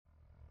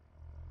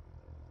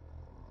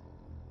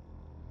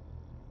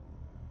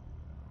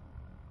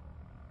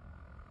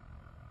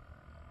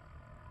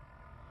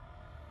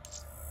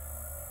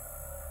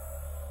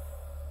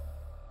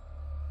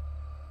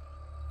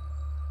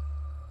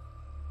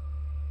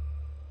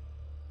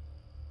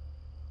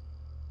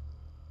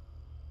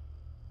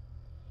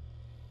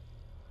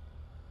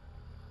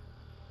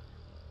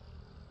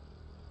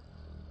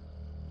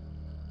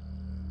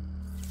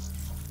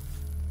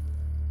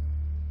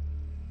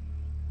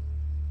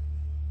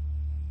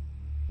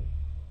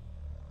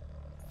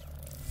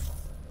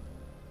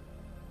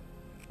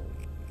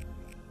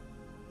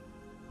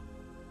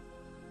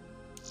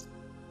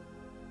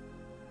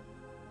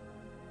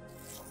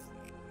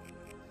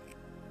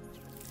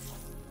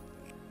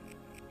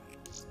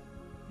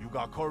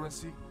got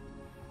currency?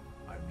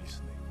 I'm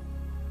listening.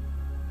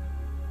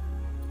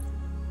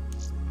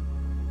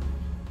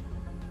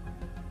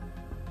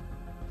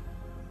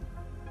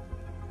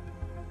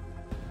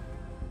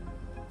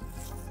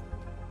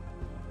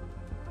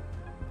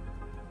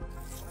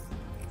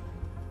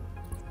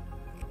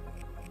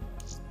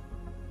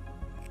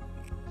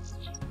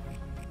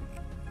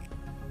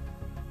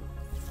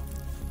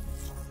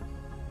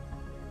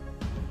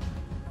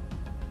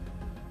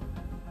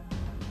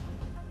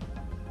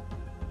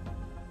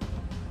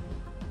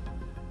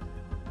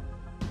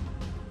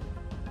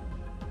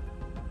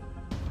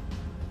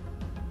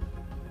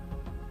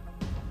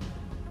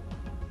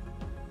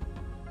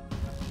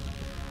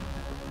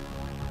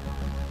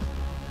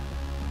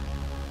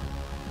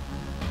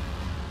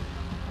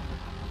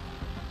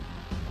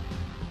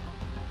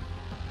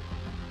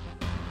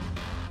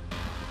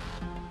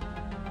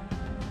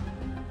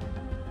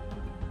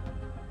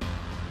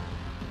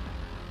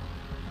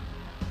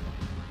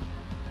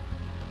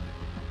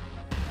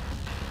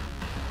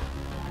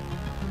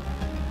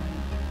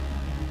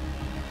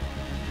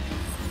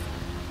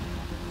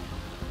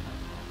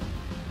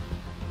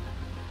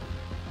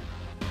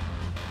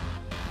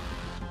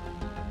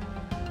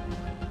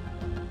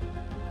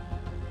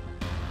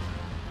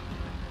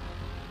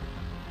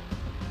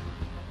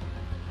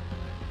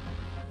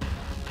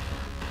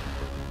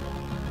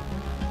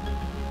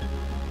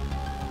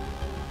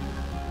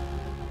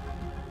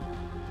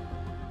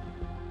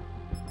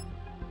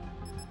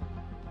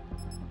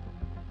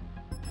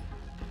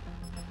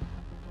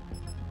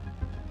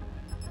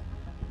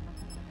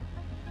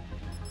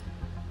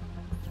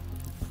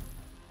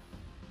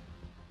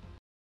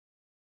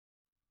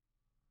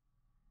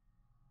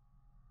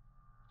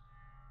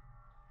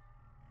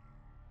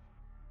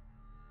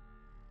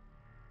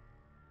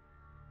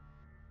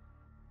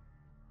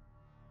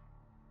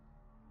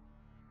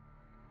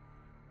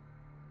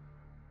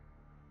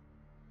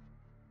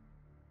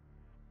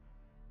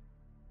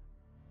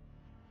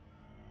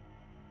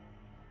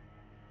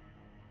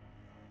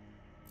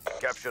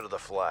 Capture the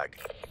flag.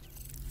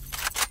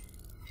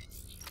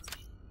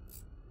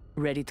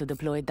 Ready to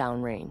deploy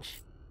downrange.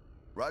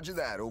 Roger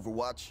that,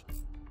 Overwatch.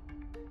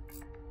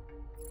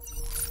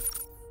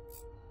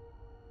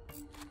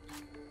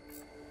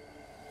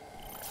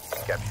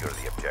 Capture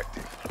the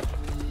objective.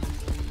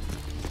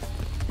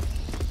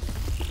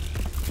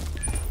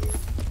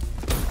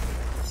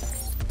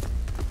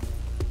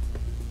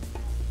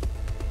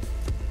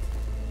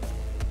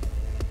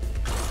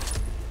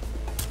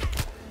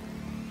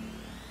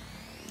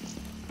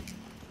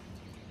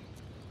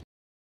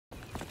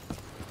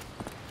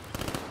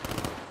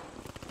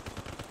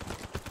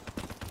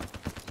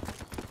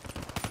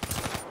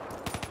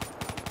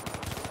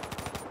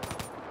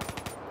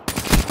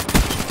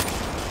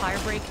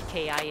 Firebreak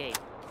KIA.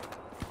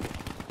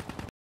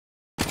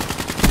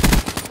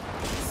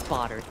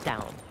 Spotter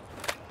down.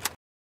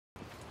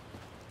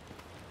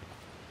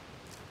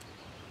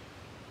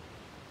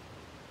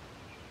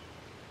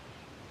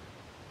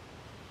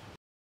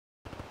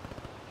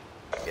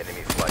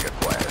 Enemy flag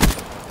acquired.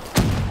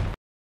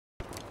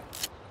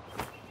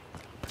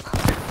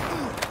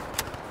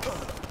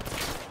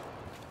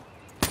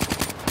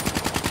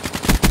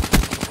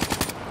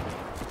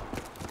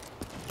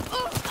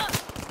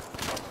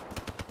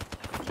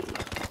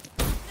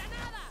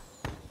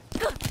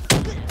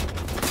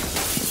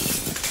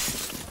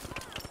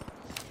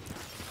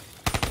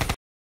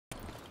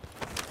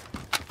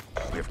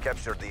 We've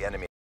captured the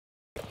enemy.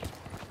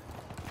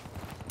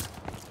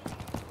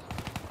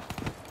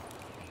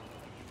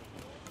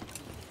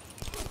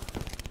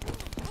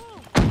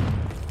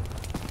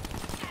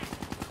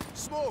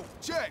 Smoke,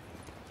 check.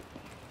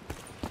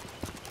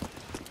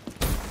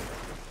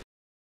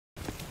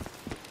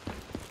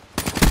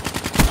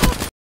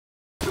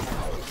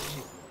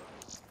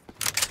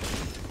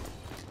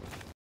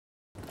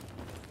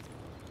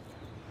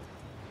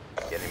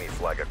 Enemy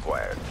flag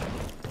acquired.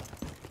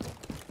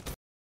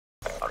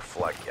 Our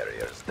flag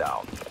carrier is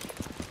down.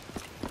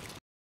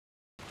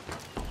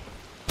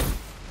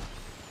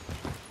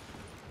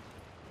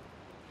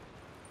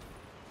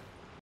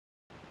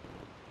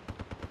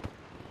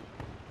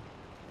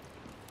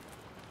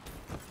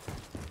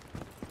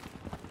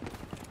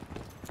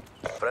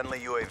 Friendly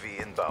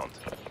UAV inbound.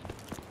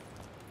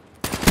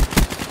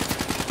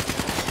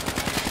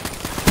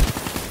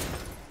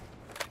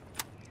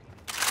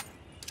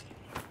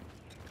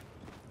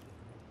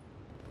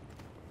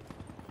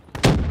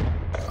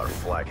 Our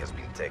flag has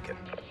been taken.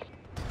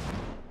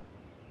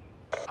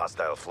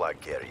 Hostile flag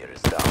carrier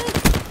is down.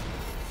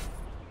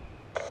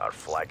 Our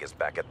flag is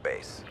back at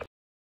base.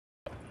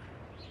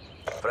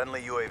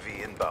 Friendly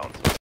UAV inbound.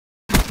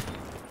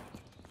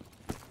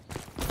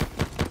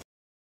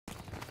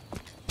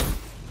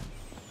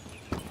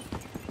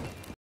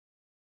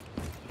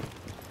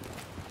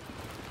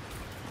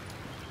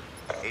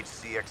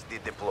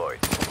 HCXD deployed.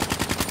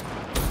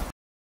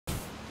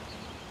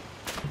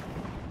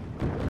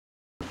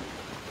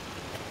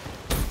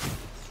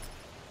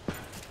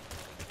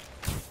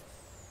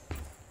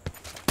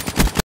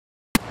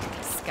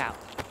 Scout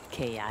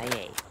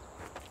KIA.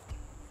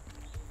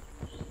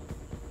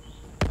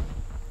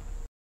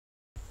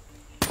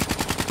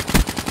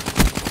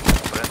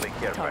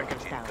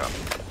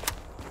 incoming.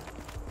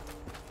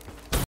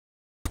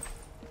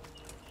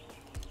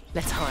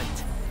 Let's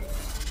hunt.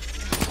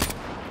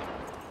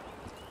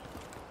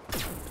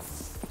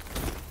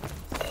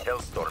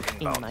 Hellstorm In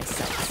inbound. my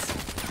sights.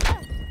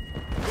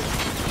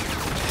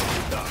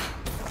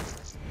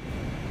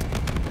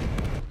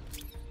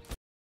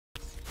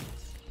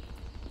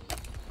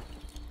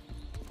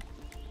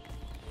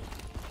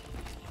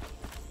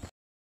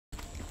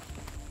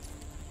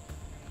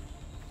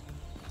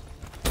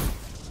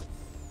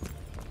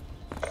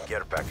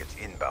 Care package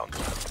inbound.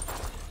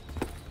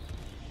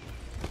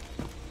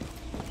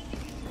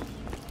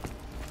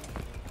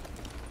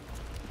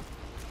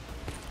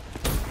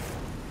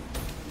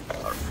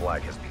 Our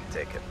flag has been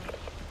taken.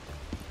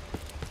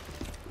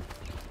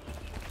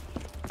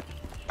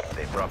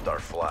 They dropped our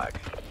flag.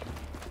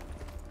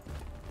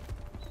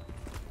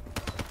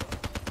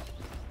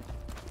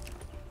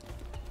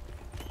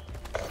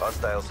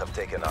 Hostiles have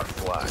taken our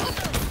flag.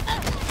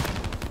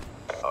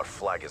 Our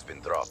flag has been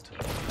dropped.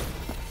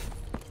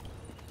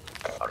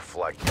 Our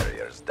flag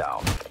carrier is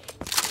down.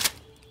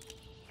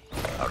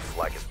 Our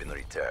flag has been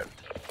returned.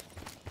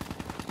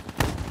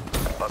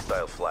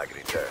 Hostile flag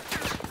returned.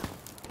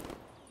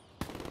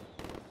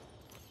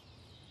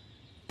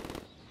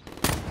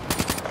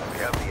 We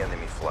have the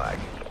enemy flag.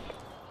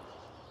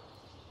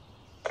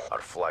 Our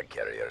flag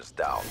carrier is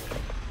down.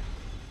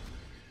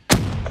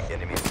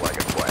 Enemy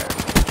flag acquired.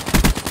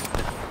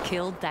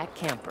 Killed that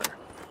camper.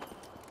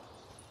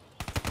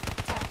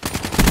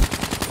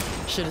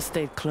 Should have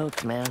stayed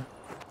cloaked, man.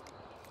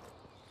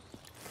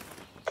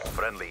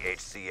 Friendly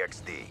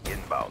HCXD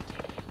inbound.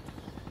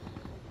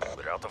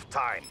 We're out of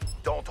time.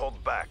 Don't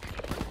hold back.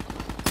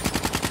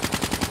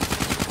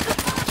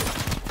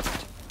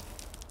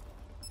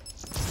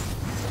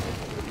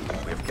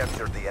 We've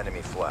captured the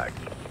enemy flag.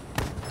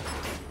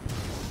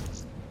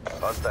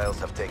 Hostiles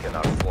have taken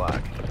our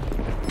flag.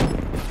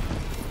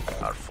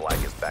 Our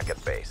flag is back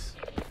at base.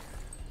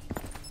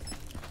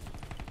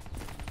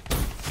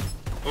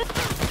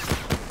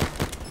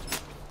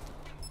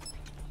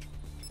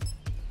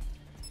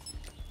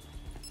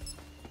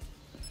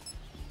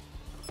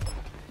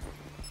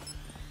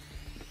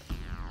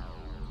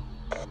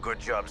 Good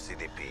job,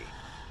 CDP.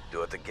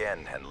 Do it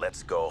again and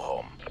let's go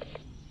home.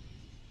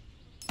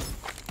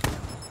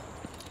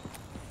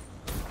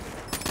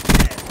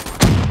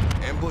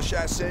 Ambush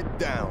asset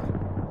down.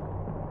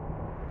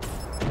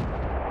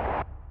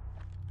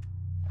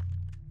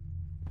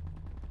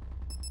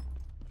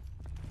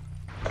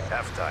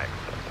 Halftime.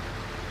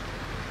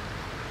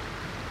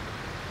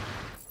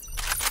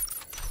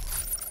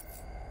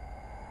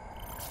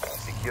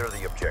 Secure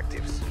the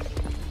objectives.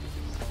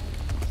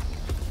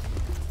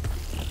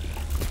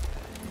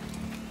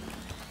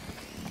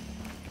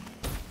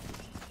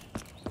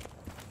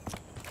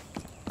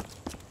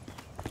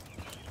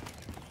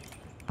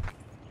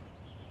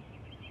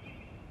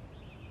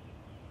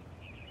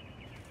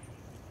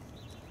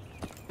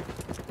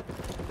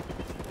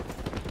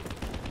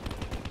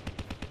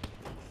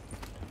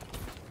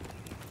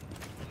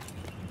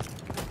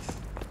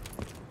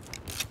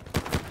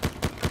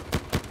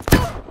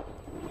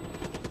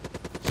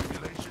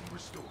 Simulation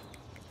restored.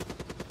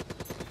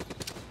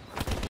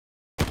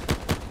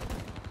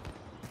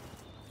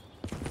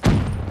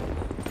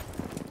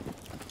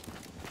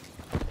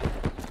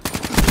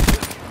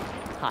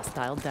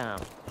 Hostile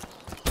down.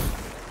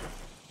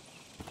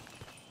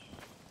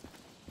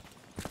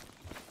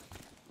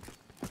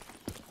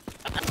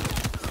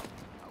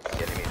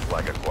 Enemy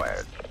flag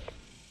acquired.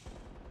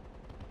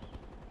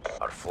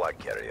 Our flag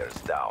carrier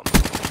is down.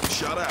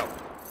 Shut out.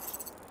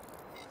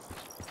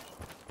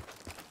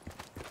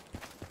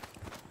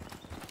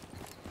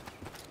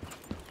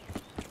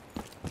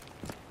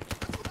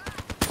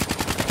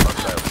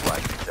 Hostile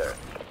flag returned.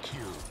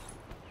 Kill.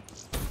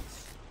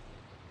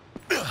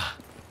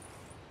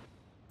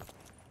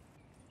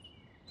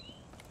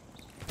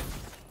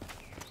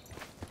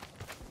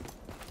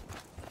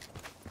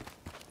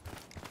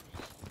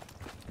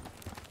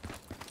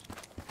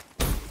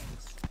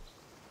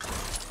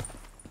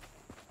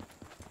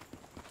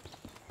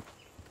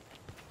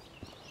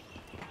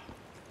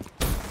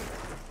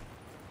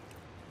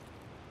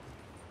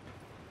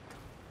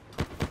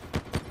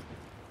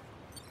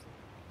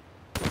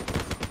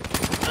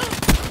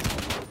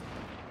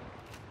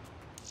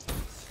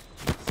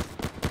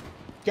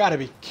 Gotta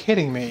be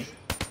kidding me.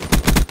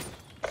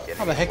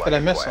 How the heck did I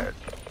miss him?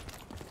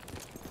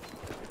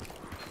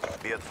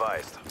 Be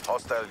advised,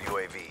 hostile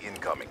UAV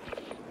incoming.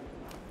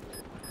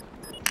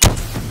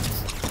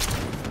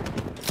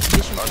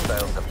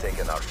 Hostiles have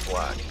taken our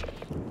flag.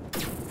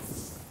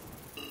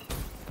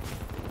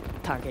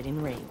 Target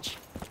in range.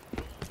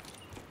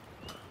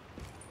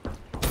 Our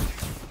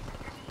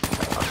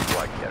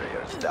flag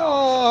carrier is down.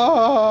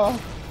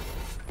 Oh,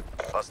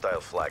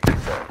 Hostile flag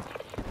returned.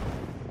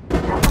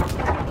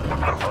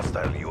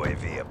 Hostile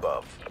UAV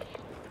above.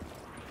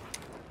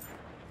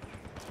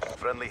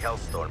 Friendly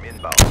Hellstorm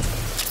inbound.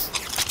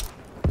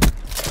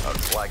 Our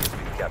flag has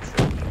been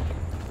captured.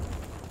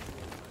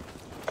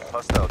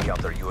 Hostile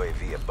counter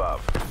UAV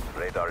above.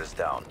 Radar is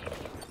down.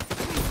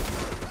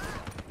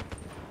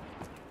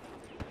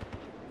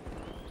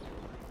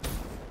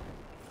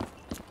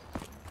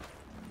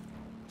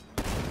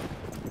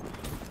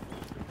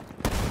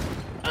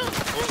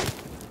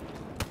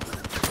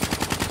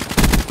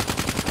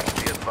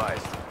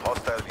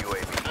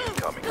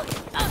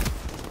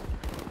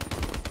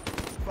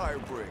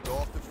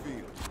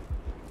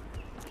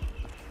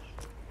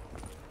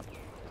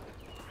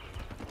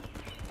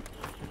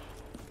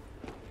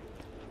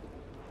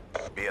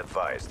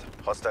 advised.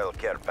 Hostile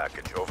care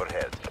package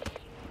overhead.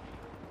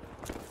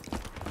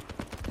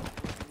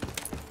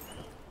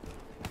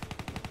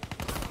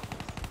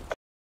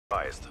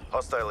 Advised.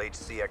 Hostile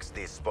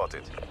HCXD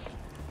spotted.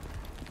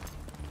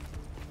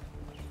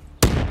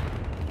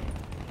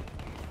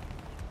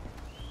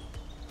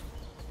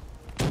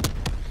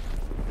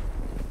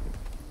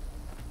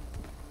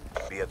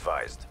 Be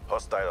advised.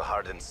 Hostile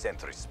hardened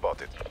sentry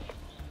spotted.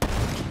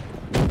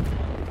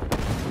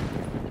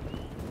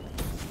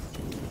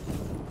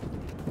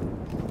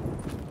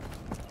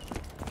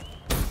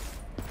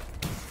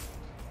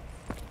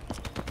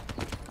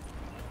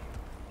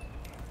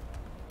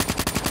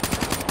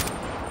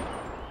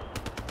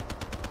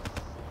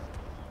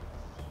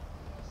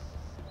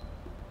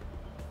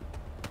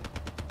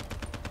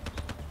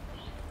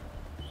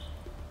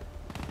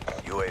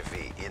 UAV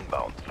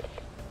inbound.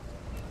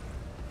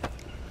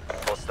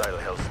 Hostile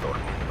Hellstorm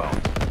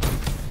inbound.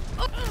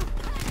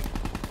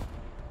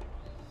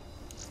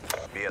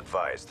 Be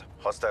advised.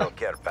 Hostile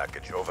care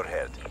package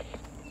overhead.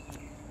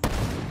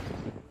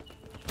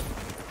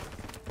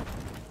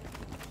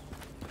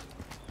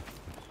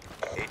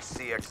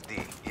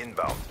 HCXD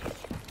inbound.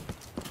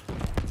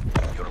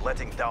 You're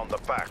letting down the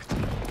pact.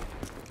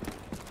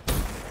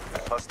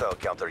 Hostile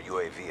counter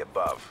UAV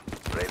above.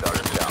 Radar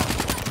is down.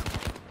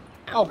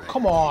 Oh,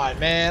 come on,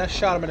 man. I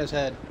shot him in his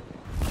head.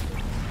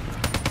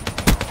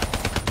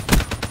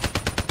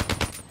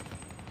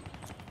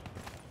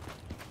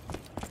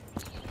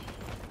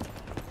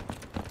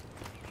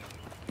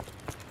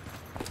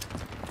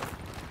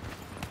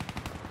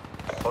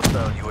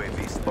 Hostile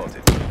UAV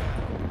spotted.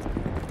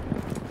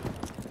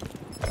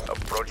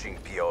 Approaching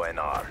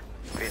PONR.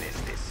 Finish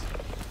this.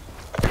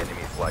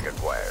 Enemy flag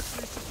acquired.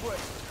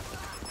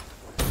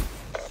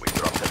 We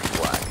dropped that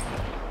flag.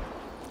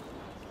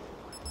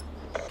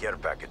 Care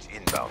package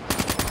inbound.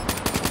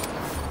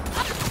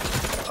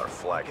 Our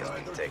flag has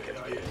been taken.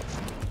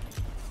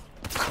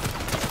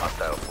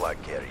 Hostile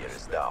flag carrier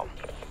is down.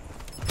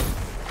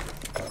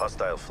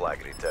 Hostile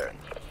flag returned.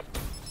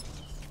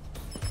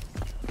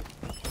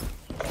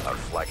 Our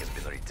flag has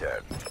been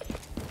returned.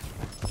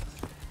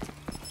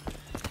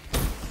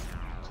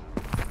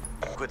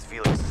 Quit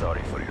feeling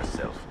sorry for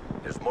yourself.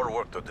 There's more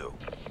work to do.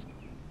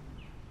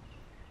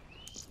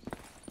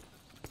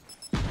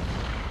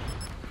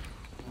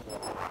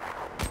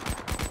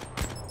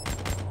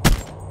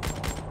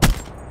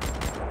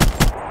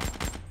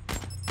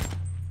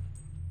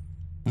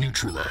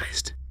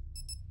 Neutralized.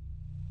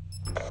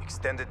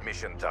 Extended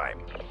mission time.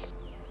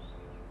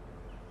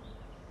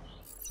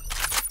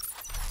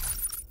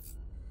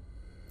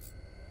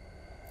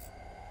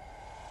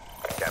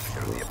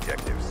 Capture the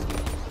objectives.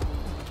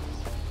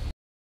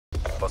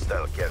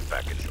 Hostile care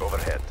package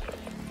overhead.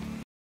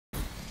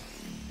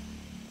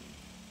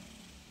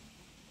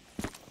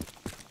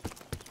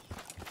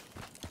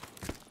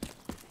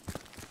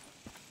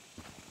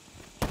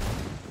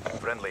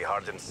 Friendly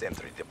hardened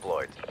sentry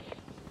deployed.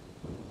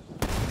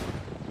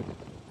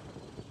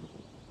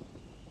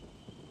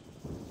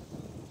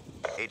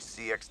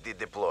 HCXD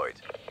deployed.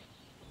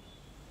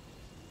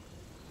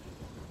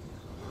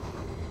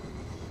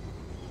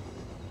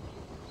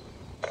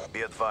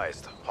 Be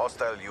advised,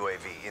 hostile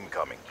UAV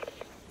incoming.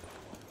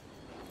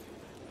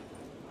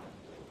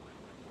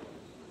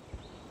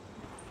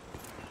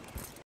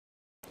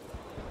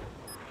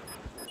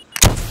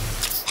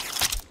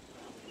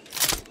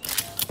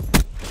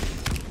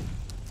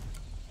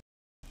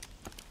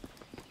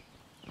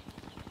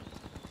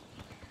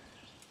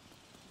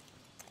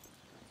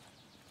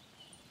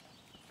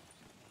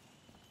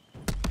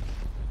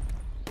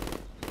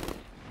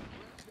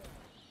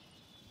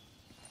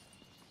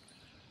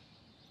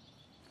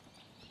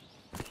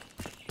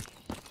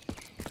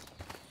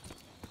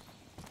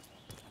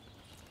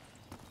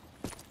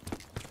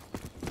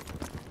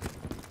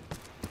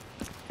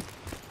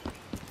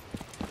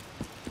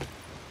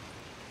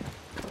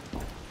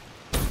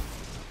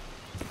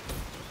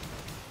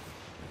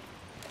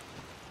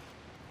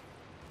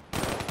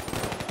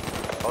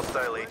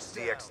 Hostile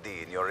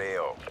HCXD in your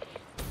AO.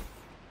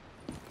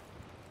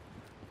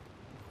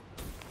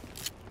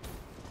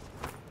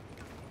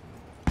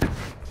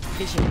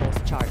 Vision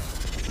pulse charged.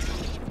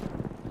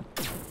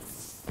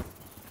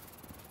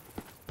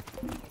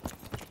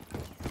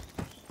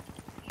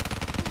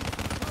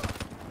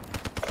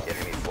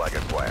 Enemy flag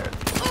acquired.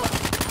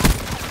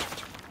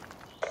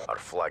 Our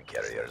flag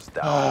carrier is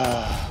down.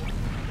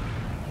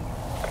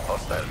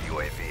 Hostile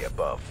UAV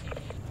above.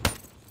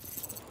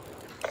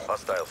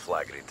 Hostile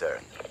flag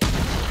returned.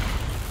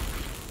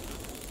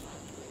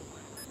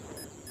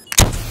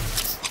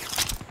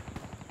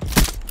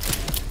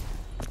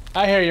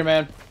 I hear you,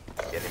 man.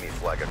 Enemy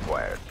flag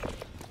acquired.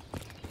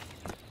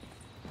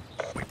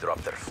 We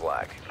dropped their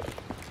flag.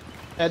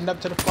 Heading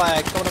up to the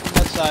flag. Coming up from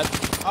that side.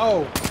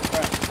 Oh,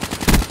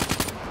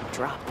 crap.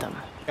 Drop them.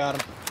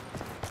 Got him.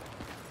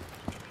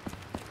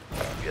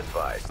 Be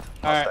advised.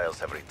 All right. Hostiles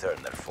have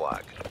returned their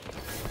flag.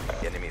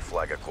 Enemy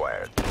flag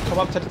acquired. Come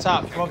up to the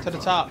top. Come up to the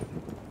top.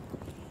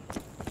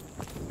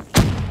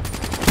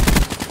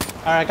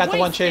 Alright, got the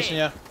one chasing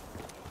you.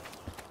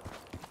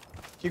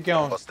 Keep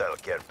going. Hostile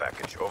care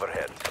package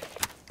overhead.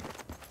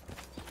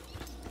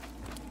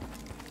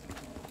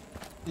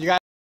 You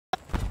got.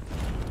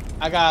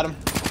 I got him.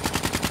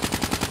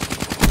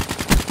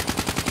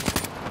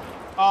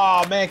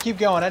 Oh man, keep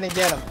going. I didn't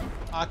get him.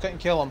 I couldn't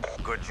kill him.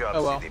 Good job,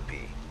 Oh, well.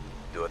 CDP.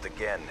 Do it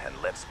again and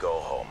let's go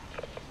home.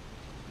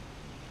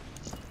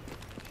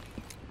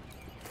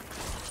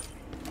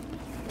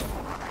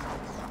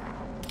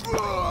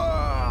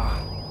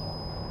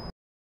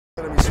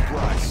 Enemy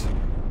supplies.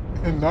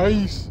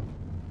 Nice.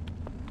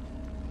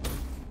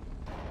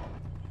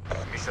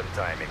 Mission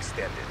time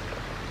extended.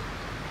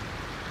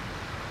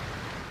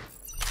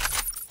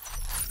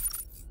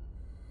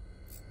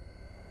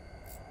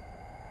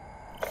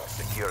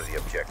 Secure the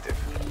objective.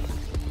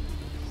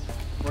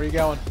 Where are you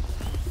going?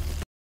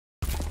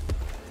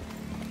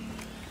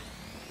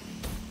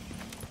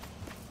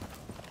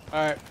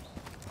 Alright.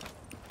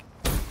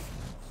 I'm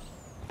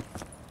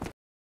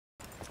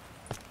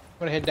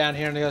gonna head down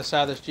here on the other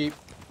side of this Jeep.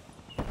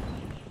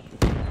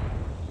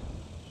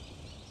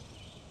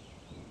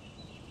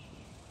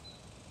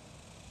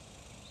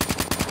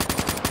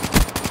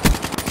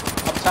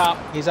 Up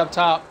top. He's up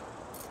top.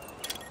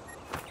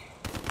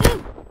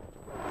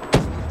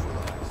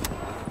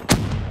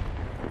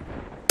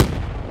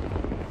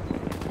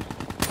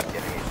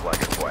 Enemy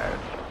flag acquired.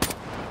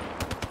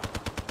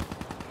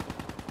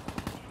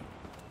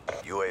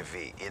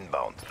 UAV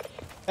inbound.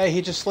 Hey,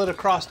 he just slid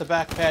across the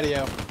back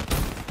patio.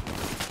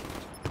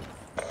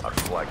 Our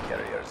flag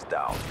carrier is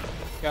down.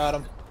 Got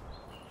him.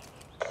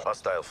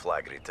 Hostile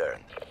flag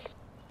returned.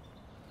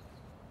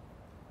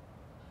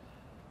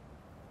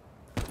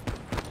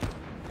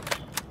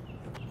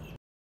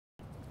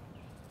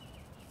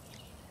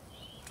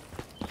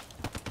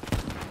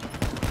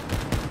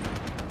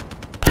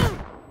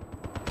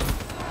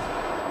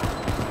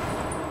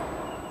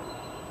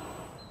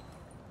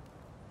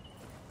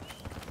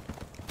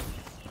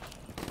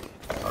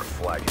 Our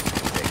flag is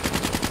being taken.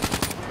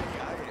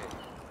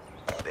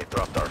 They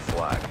dropped our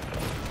flag.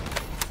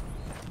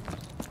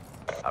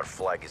 Our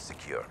flag is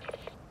secure.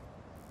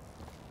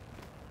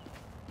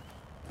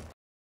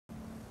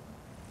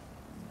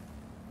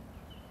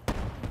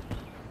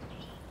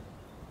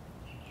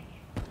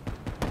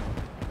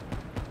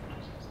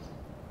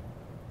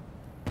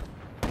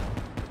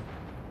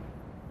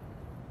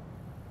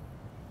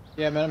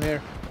 Yeah, man, I'm here.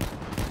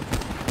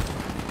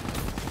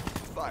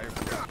 Fire.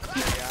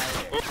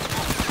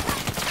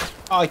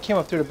 Oh, he came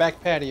up through the back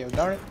patio,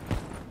 darn it.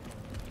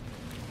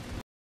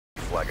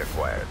 Flag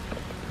acquired.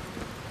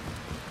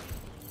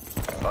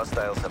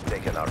 Hostiles have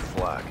taken our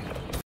flag.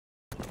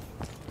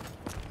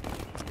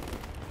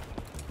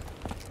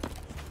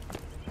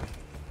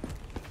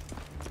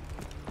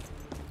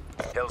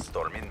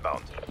 Hellstorm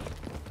inbound.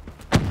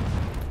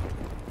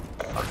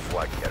 Our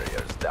flag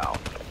carrier is down.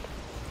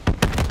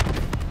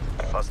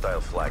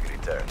 Hostile flag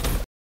returned.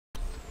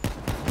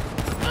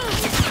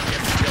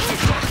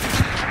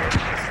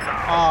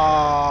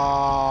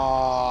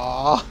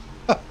 Ah.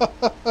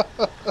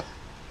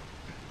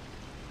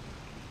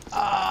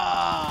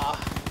 Ah.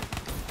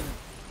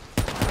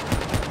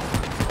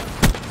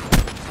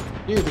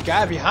 Dude, the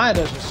guy behind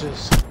us was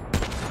just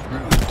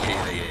Rude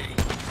KIA.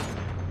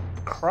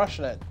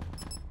 crushing it.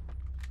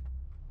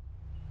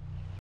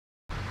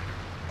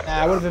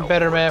 Nah, it would have been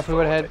better, man, if we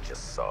would have had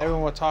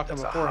everyone was talking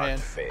That's a beforehand.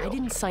 hard fail. I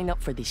didn't sign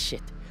up for this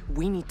shit.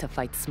 We need to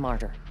fight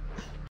smarter.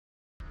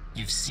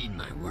 You've seen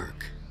my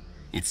work.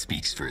 It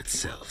speaks for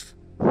itself.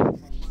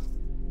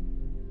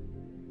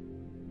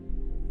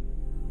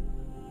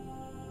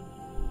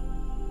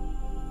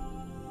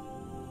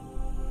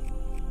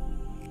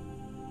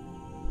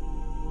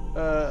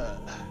 Uh.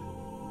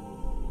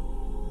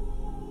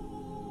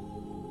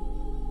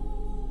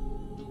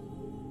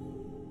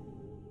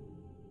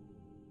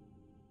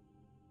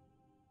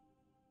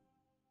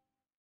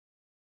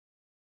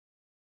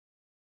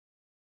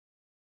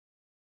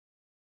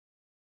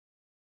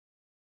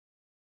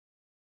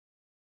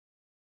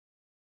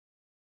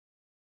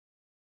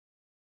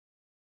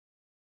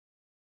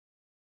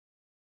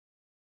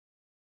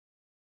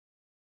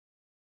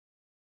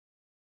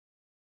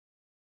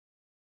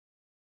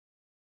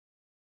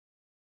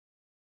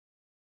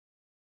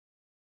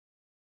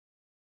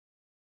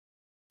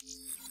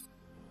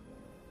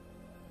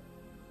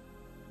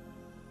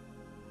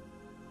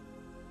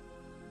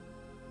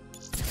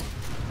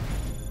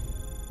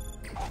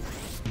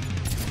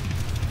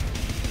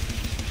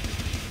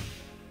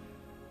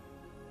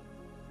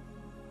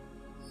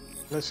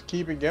 Let's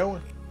keep it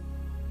going.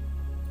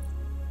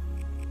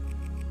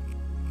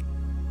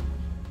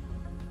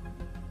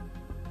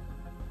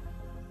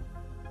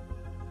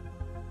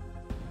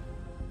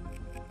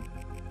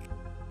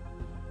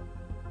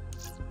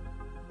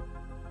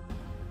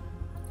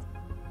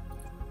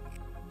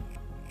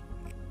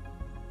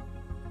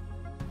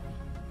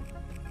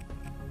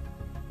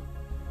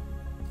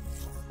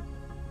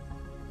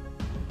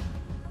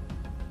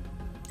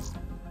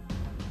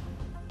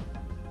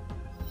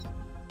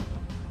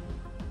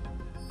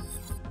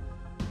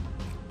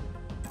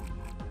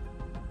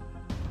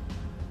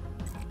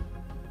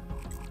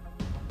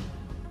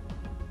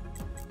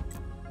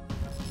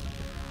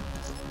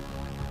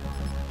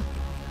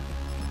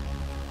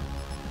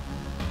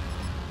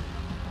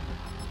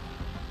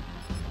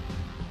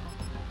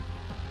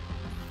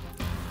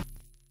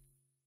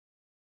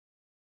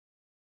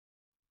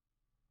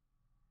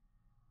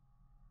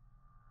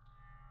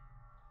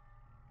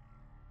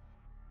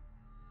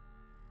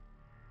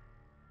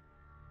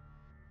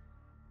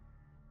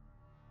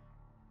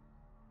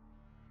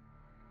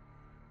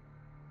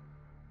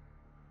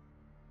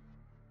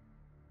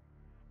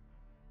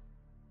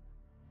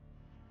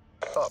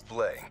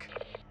 Uplink.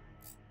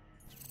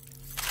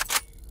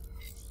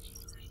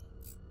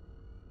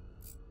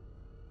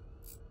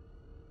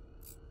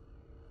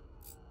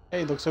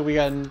 Hey, looks like we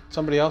got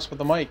somebody else with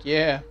the mic.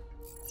 Yeah.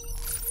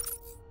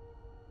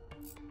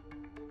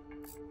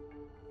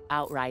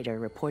 Outrider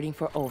reporting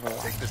for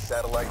Overwatch. Take the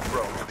satellite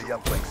drone to the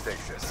uplink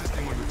station.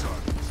 Assisting with the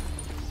targets.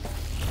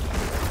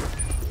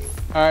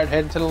 Alright,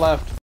 heading to the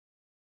left.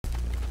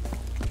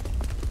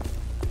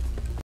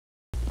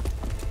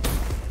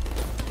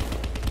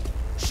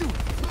 Shoot!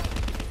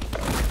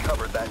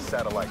 Recovered that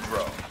satellite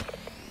drone.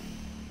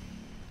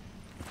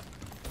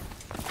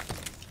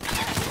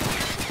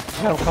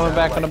 Got him coming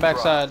back on the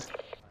backside.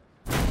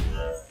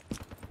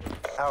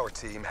 Our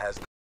team has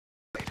the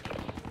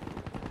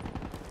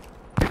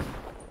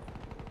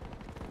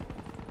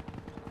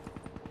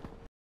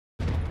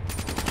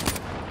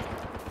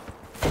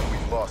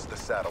We've lost the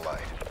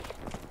satellite.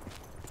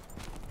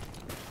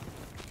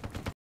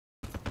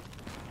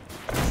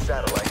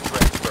 Satellite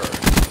transferred.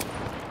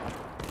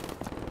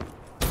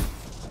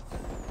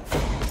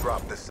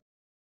 Drop the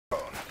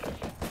drone.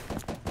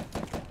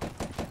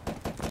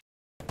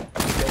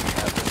 They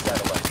have the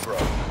satellite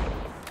drone.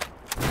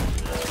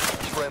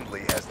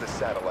 Friendly has the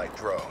satellite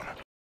drone.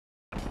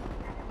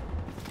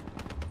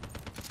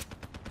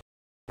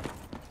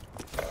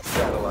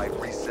 Satellite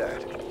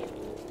reset.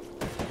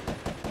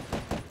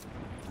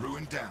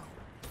 Ruin down.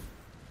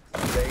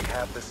 They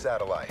have the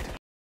satellite.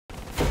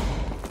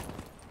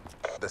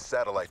 The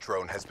satellite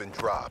drone has been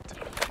dropped.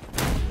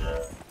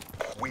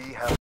 We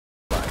have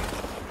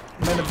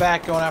I'm in the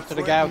back going after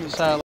the guy with the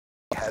satellite.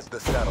 has the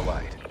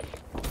satellite.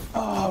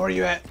 Oh, where are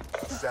you at?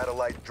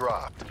 Satellite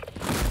dropped.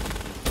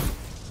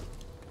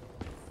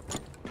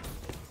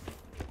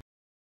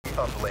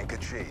 Uplink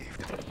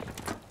achieved.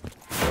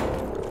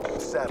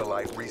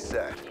 Satellite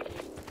reset.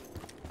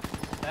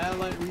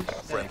 Satellite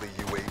reset. Friendly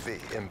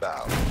UAV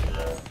inbound.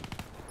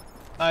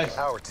 Nice.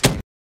 Our team.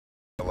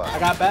 I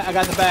got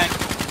the back.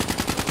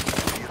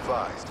 Be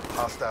advised,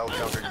 hostile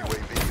counter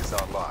UAV is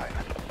online.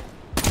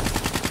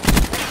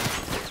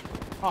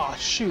 Oh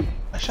shoot!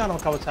 I shot him a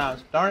couple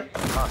times. Darn it!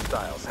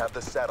 Hostiles have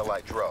the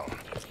satellite drone.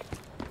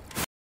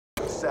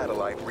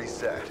 Satellite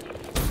reset.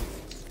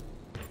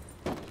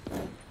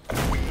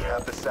 We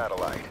have the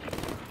satellite.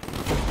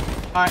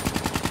 All right,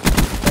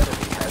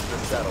 Enemy has the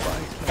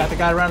satellite. got the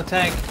guy around the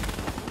tank.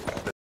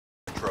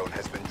 The drone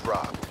has been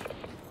dropped.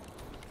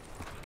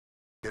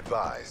 Be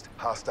advised,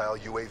 hostile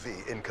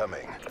UAV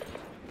incoming.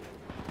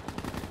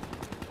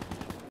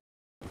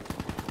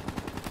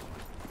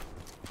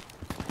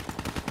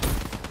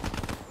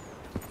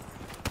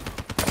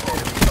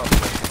 Enemy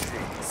uplink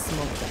achieved.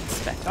 Smoke that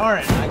spec. Darn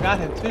it! I got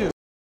him too.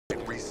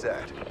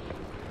 Reset.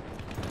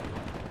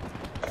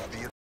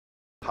 The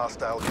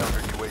hostile counter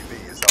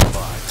UAV is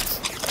online.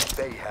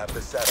 They have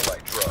the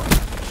satellite drone.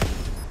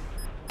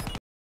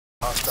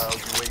 Hostile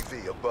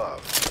UAV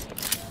above.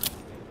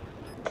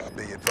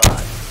 Be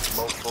advised,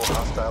 multiple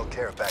hostile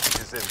care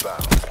packages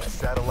inbound.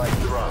 Satellite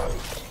drone.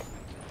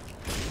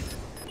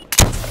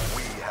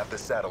 We have the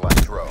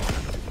satellite drone.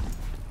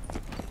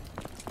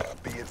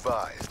 Be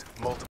advised,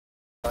 multiple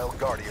hostile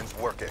guardians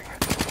working.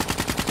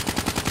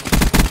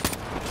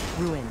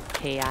 Ruin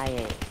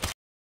KIA.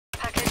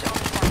 Package on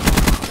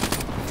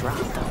standby. Drop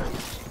them.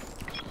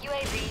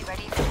 UAV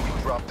ready for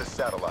Drop the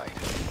satellite.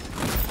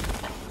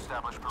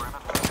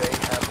 They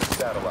have the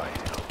satellite.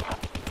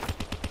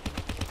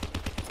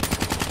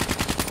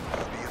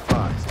 Be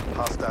advised,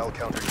 hostile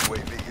counter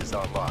UAV is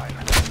online. Be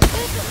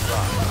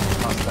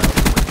advised, hostile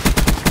UAV.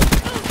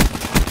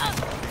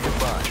 Be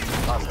advised,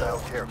 hostile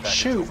care package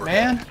Shoot,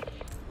 overhead. man!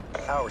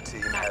 Our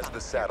team has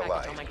the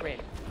satellite. On my grid.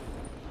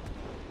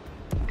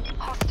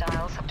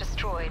 Hostiles have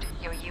destroyed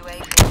your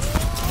UAV.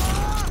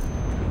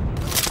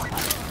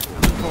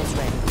 Pulse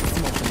ready.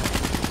 Smoke them.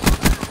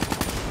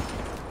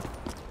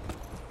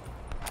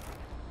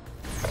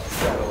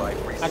 Satellite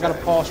reset. I got a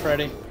pulse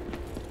ready.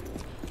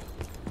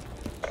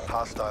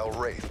 Hostile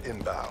Wraith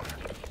inbound.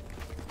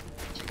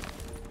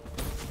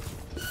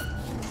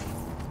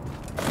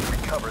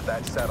 Recover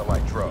that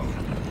satellite drone.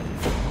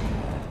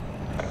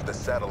 The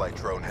satellite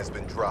drone has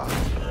been dropped. We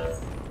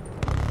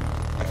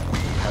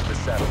have the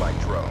satellite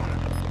drone.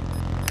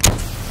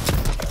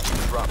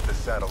 Drop the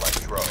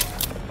satellite drone.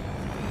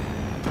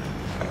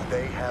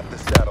 They have the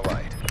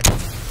satellite.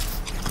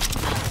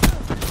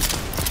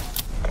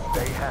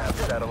 They have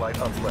satellite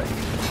uplink.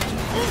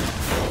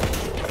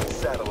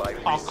 Satellite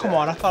Oh reset. come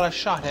on! I thought I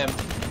shot him.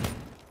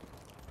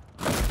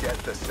 Get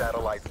the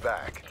satellite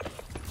back.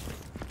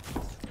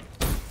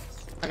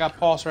 I got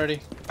pulse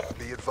ready.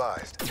 Be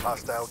advised,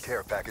 hostile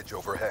care package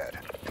overhead.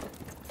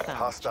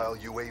 Hostile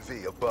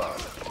UAV above.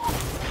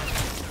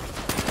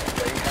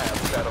 They have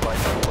satellite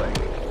uplink.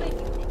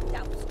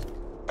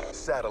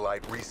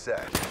 Satellite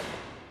reset.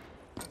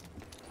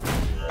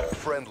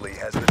 Friendly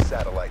has the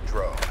satellite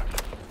drone.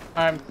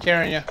 I'm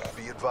carrying you.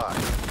 Be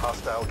advised,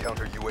 hostile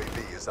counter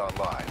UAV is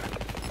online.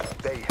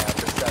 They have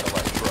the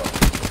satellite drone.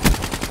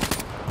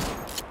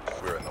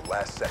 We're in the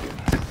last second.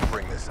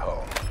 Bring this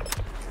home.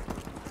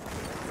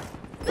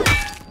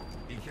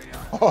 EKI.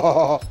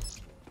 Oh,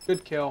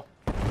 good kill.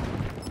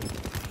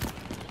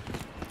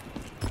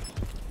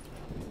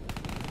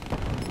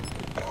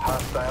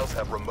 Hostiles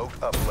have remote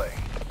uplink.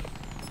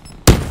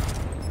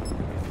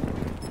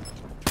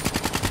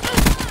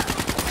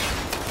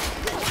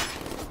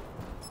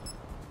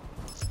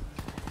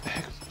 What the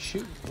heck was he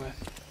shooting with?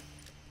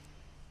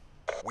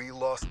 We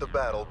lost the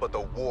battle, but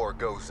the war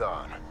goes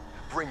on.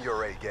 Bring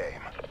your A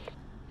game.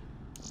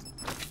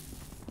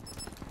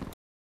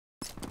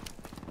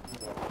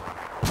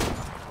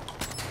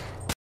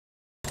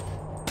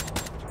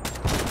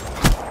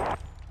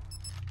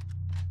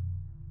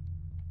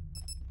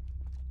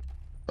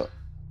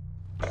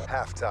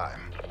 Halftime.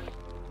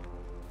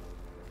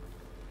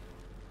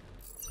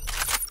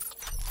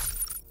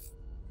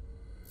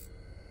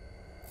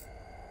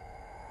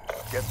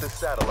 Get the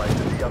satellite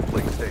to the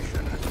uplink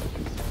station.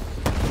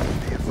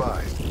 Be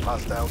advised,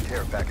 hostile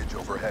care package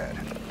overhead.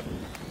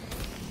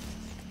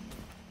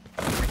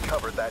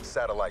 Recover that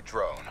satellite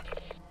drone.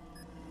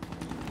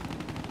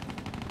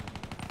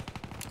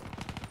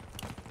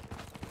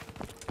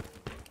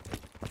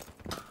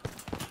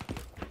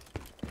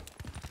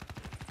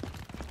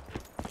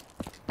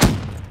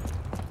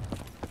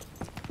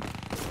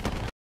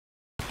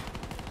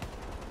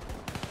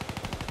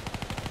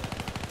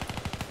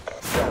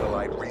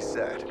 Satellite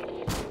reset.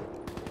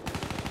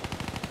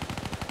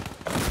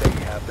 They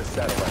have the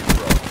satellite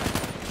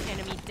drone.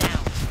 Enemy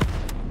down.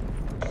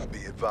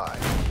 Be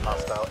advised,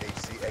 hostile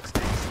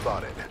HCXD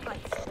spotted.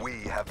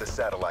 We have the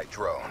satellite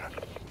drone.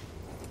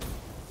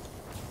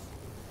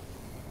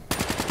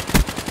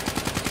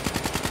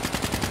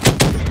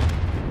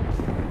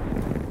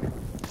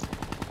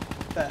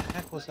 What the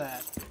heck was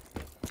that?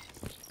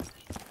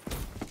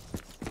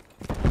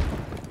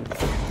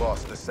 We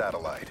lost the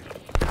satellite.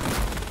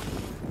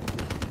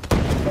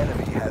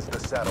 Enemy has the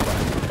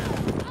satellite.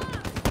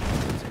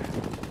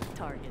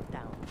 Target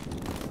down.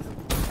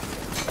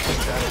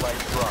 Satellite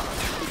dropped.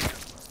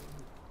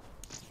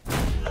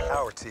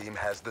 Our team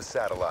has the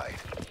satellite.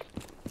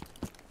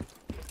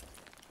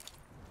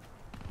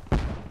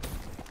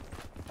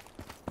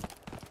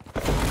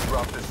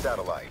 Drop the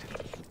satellite.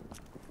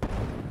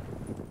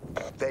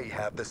 They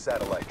have the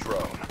satellite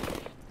drone.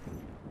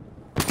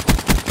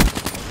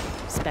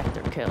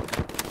 Spectre killed.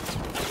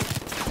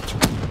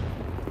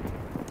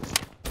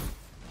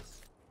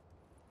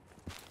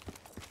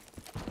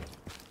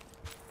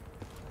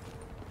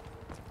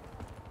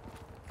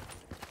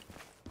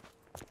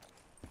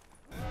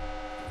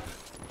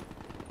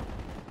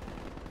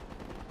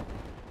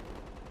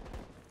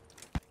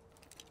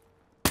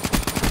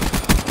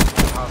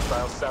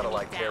 Hostile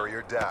satellite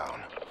carrier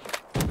down.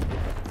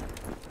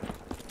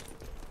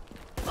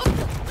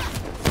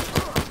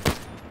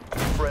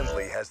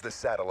 Friendly has the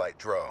satellite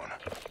drone.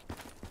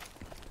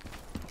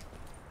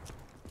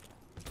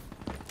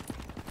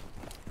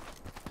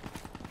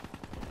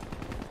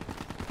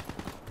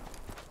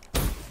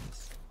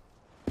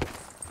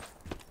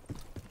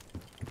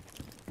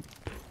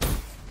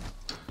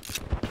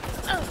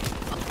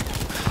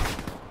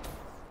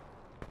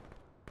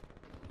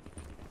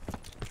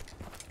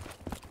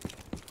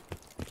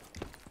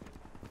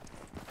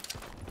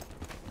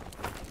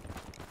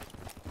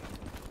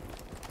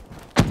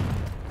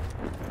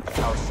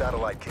 Our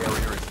satellite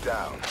carrier is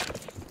down.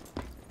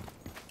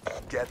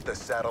 Get the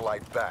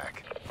satellite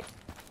back.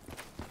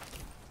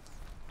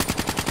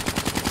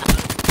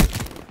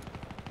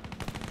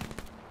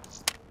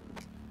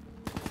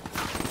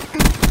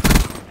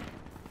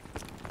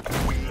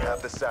 We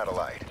have the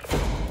satellite.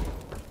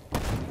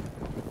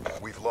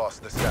 We've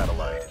lost the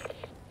satellite.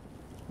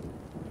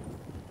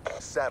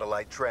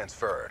 Satellite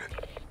transferred.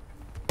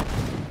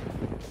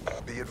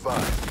 Be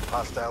advised,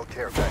 hostile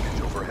care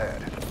package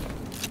overhead.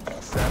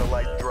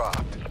 Satellite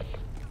dropped.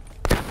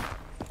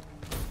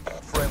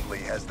 Friendly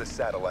has the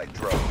satellite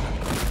drone.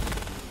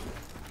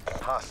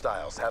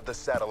 Hostiles have the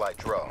satellite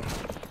drone.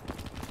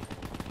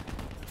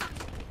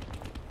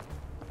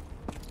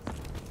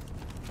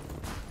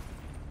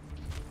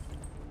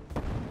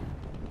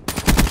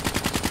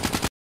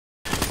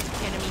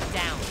 Enemy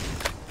down.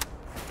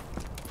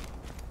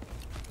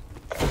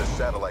 The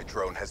satellite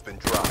drone has been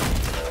dropped.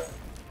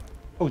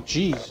 Oh,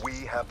 jeez.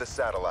 We have the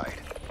satellite.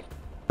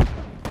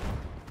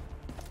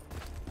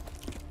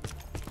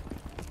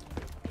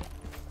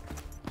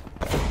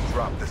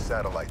 Drop the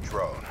satellite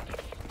drone.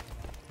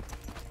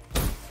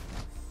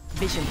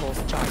 Vision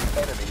pulse charged.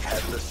 Enemy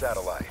has the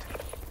satellite.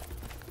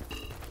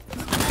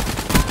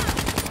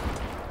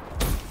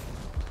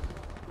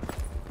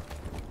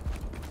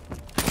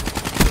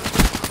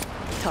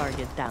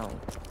 Target down.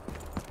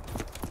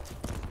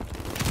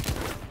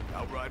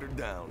 Outrider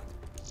down.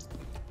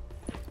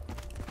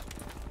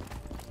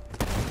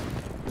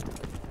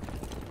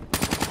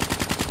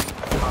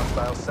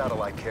 Hostile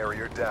satellite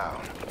carrier down.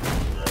 Our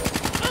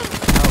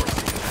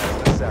team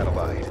has the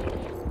satellite.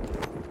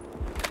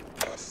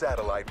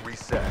 Satellite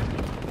reset.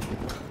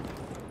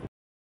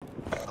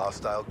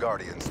 Hostile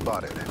Guardian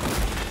spotted.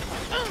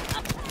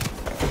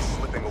 He's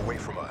slipping away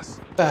from us.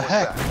 What the Pull it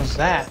heck back. was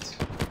that?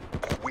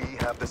 We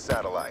have the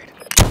satellite.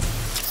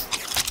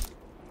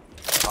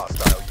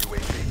 Hostile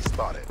UAV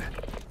spotted.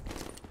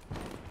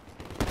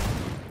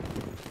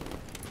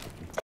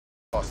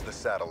 Lost the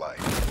satellite.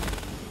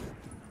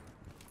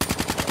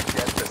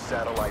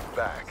 satellite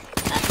back.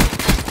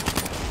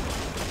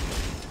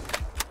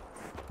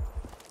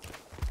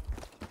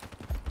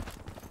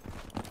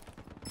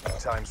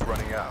 Time's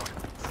running out.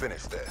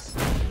 Finish this.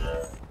 Our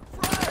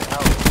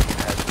team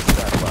has the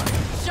satellite.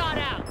 Shot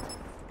out!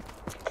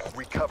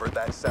 Recover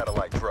that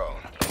satellite drone.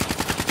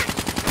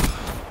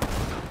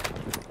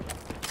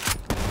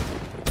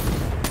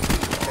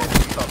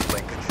 Enemy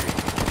uplink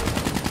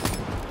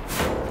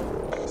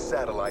achieved.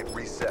 Satellite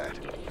reset.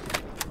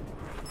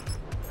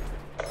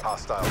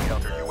 Hostile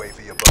counter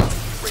UAV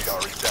above. Radar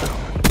is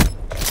down.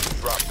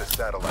 Drop the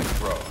satellite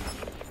drone.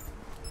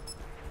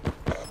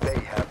 They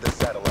have the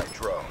satellite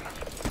drone.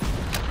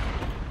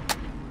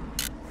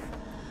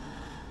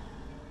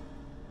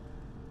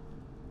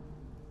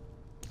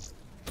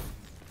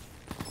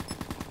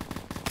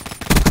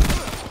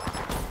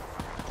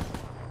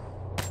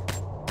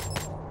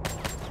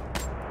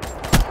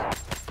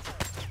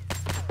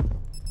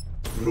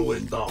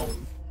 Ruin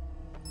down.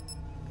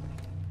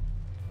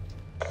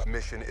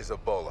 Mission is a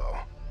bolo.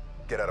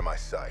 Get out of my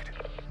sight.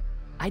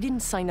 I didn't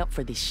sign up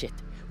for this shit.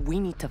 We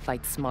need to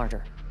fight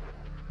smarter.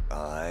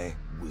 I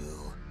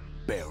will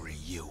bury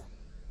you.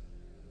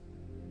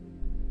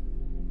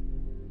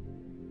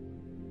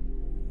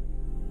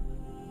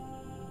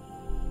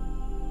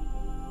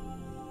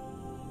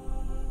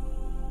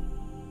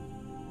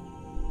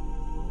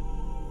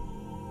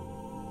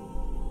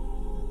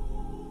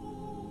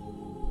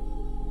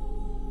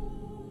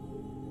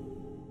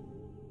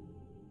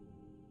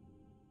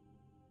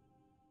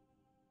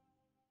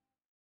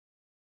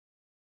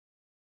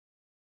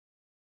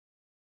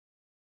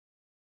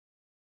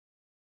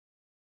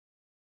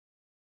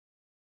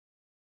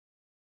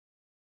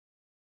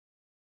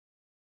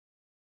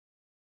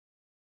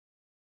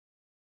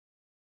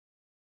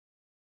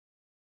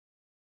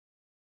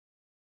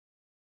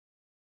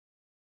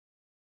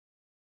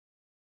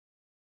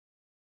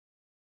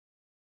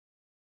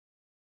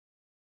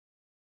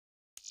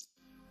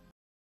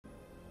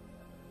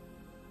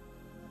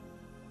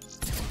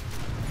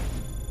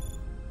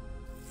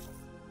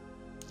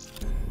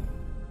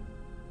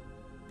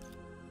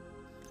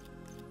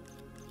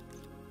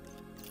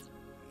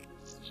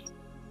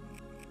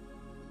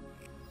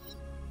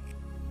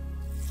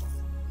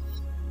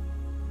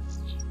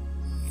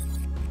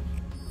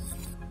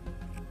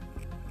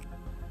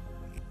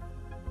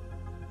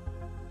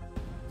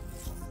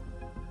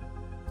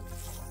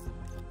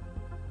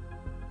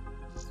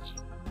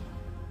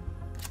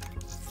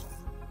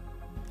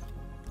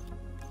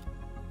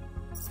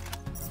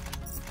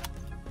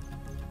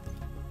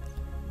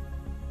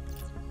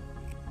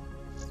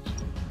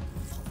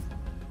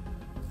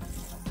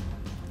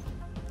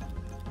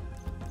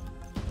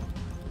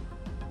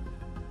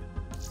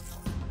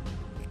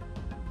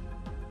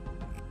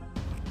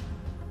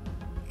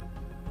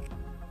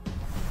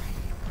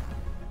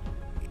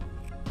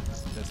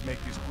 Let's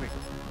make this quick.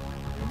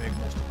 You'll make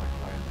most of my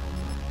client.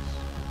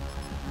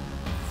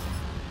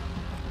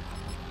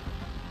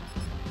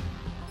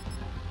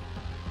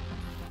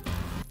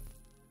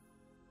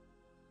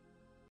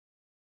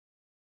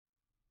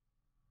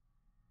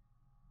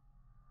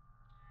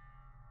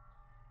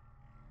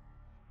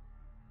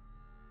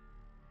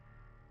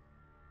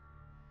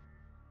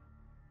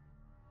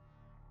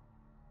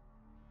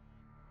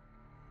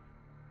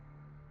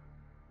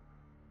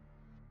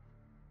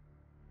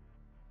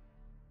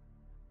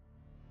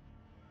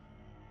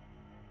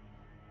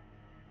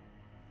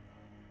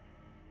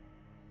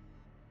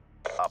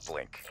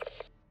 Uplink.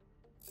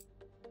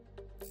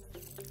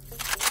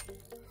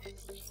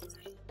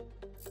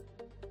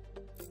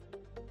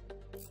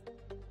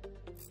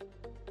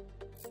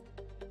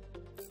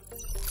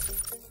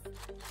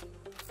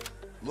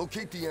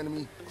 Locate the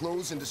enemy,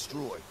 close and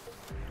destroy.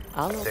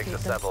 I'll Take locate the them.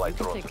 satellite You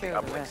can drone take to the care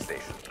of the uplink rest.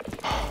 station.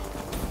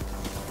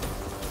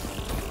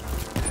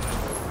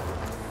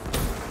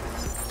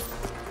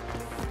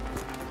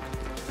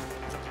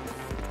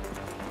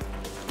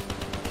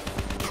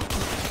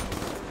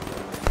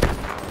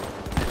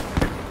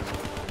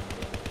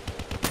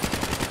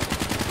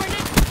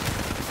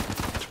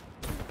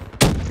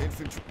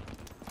 Infantry.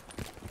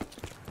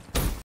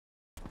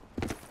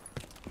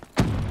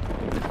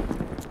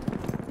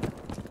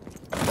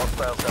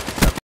 Hostiles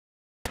have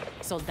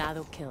the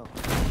Soldado kill.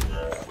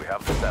 We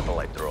have the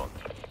satellite drone.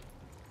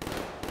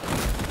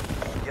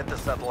 Get the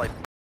satellite.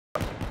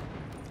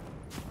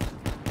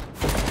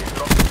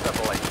 Drop the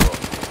satellite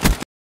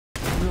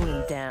drone.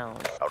 Ruin down.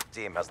 Our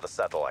team has the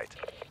satellite.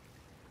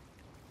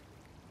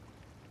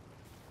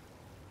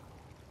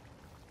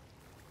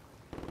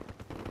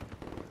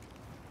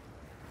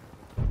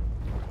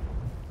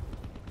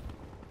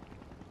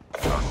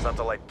 Our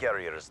satellite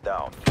carrier is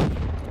down.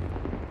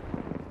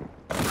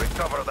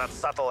 Recover that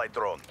satellite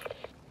drone.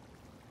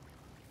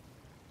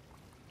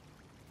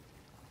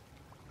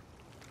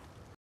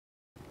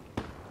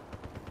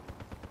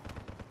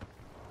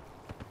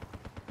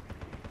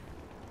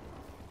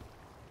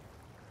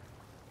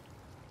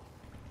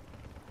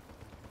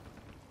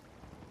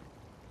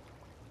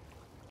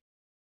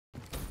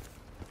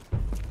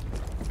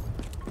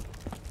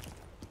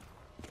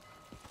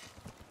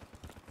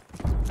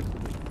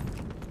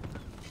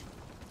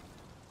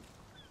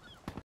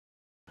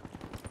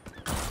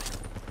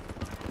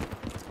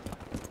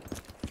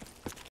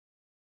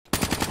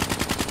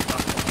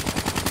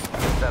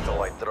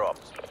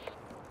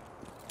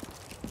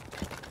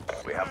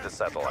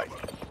 satellite.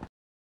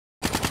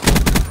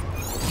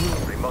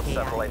 Remote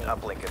satellite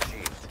uplink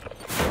achieved.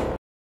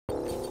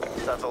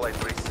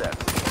 Satellite reset.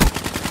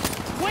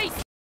 Wait!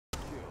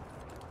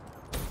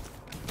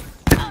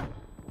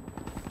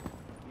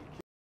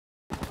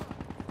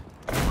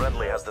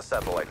 Friendly has the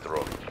satellite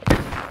drone.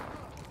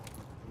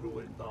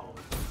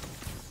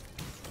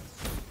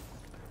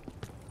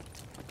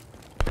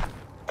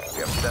 We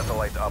have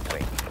satellite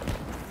uplink.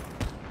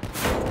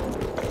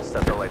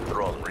 Satellite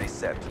drone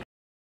reset.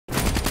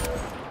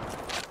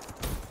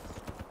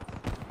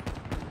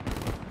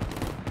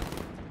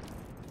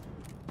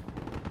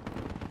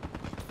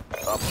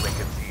 Uplink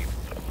achieved.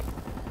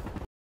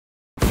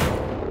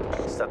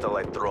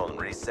 Satellite drone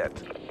reset.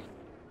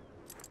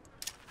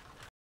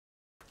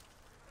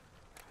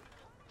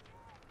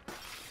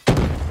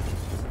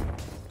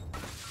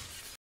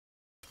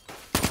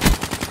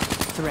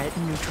 Threat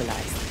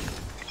neutralized.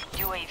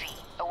 UAV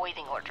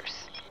awaiting orders.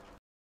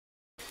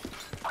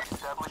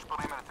 Establish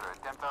perimeter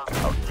at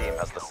 10,000. Our team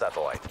has the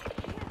satellite.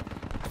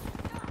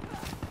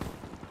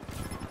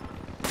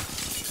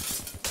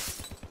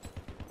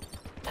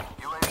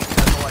 UAV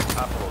satellite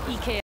uploaded.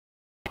 EK.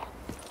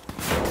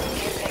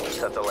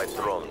 Satellite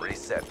drone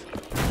reset.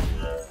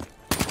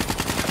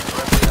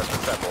 Friendly has the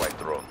satellite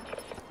drone.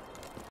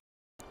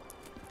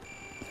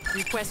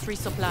 Request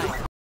resupply.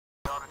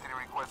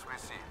 Request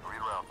received.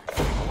 Rerouting.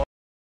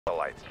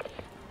 Satellite.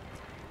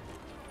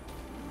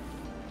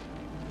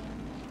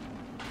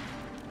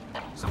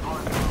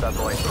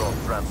 Satellite drone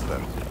transfer.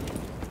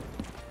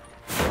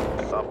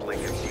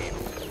 Uplink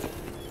achieved.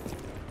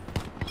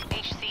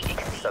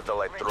 HCXD.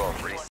 Satellite drone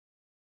reset.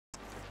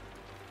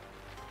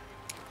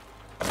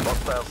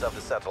 Hostiles have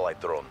the satellite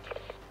drone.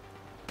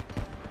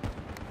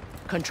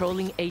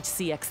 Controlling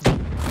HCXD.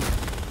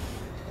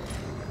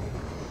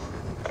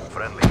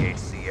 Friendly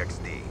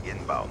HCXD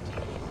inbound.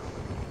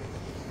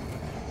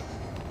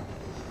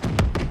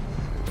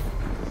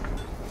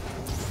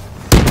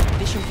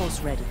 Mission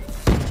post ready.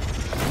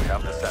 We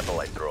have the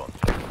satellite drone.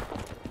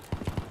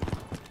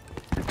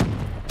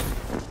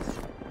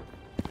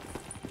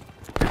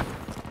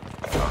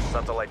 Our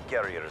satellite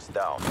carrier is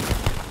down.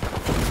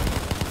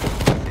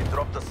 They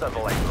dropped the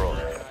satellite drone.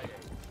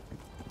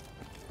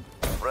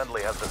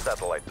 Friendly has the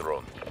satellite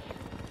drone.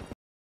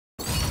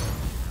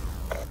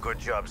 Good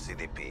job,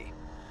 CDP.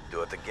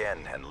 Do it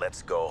again and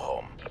let's go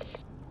home.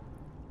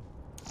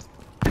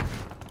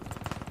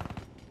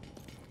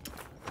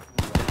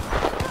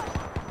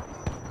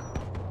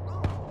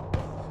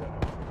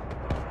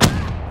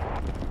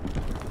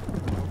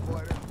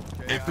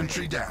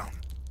 Infantry down.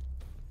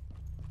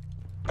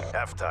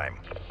 Halftime.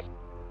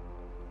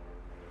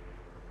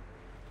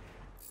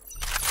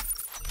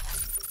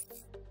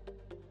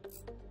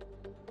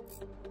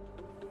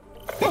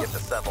 Get the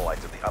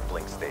satellite to the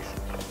uplink station.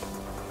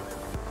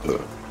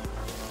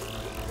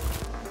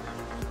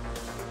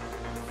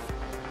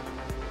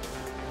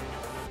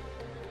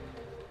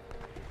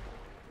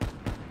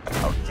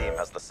 Our team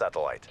has the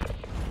satellite.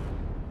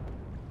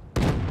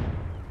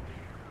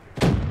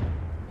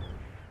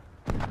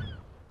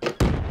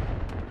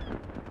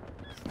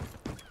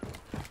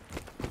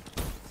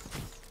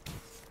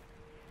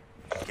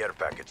 Care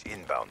package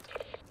inbound.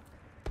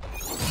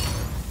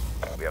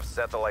 We have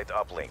satellite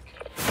uplink.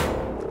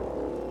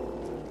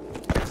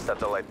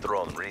 Satellite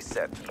drone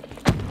reset.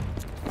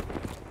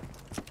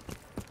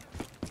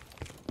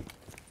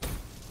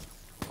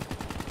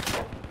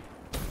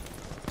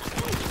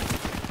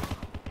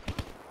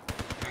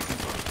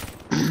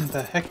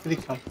 The heck did he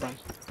come from?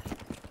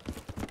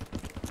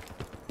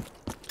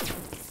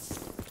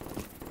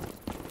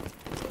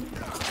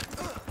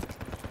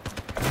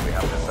 We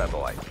have the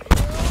satellite.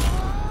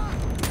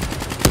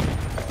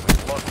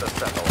 We've lost the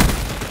satellite.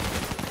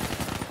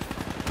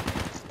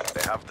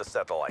 They have the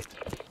satellite.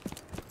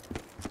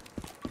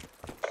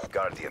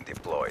 Guardian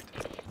deployed.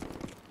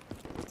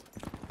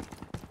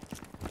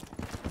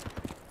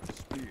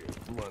 Spear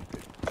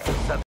blunted.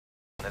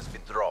 Satellite has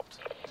been dropped.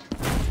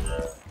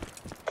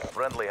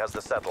 Friendly has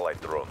the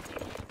satellite drone.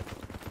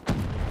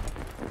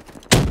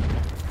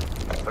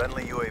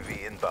 Friendly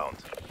UAV inbound.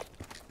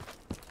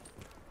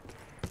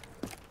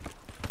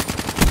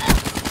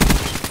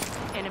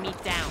 Enemy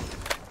down.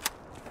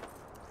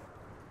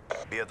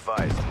 Be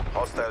advised,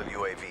 hostile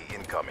UAV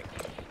incoming.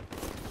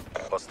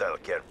 Hostile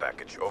care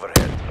package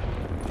overhead.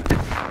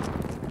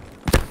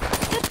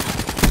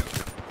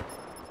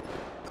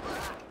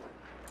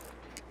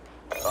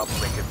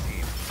 Uplink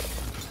achieved.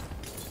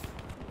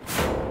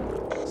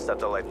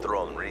 Satellite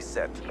drone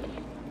reset.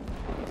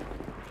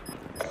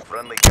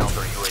 Friendly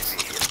counter UAV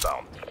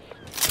inbound.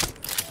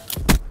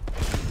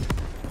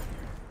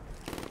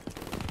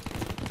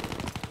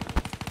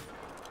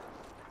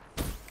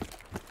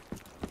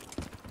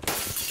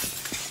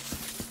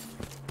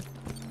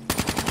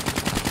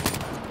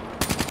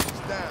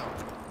 Down.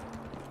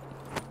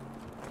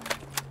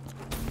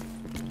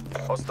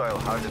 Hostile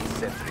hardened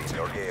sentry in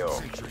your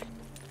AO.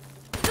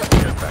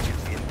 Care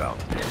package inbound.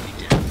 Enemy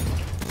down.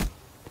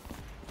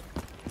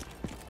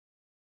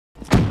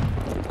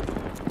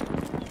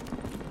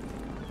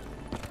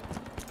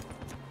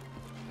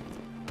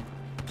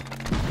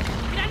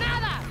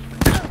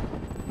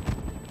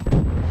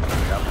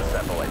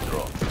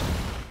 drone.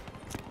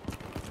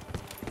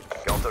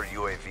 Counter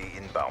UAV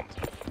inbound.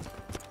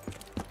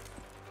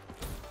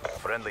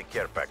 Friendly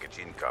care package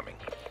incoming.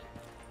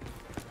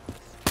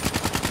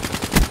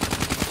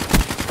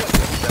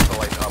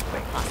 Satellite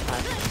uplink.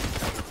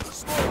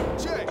 Smoke,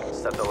 check.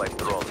 Satellite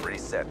drone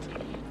reset.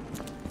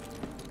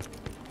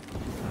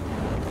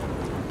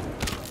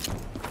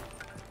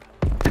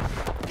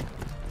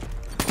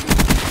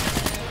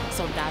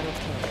 Soldado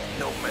kill.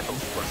 No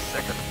medals for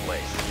second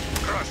place.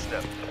 Crush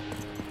them.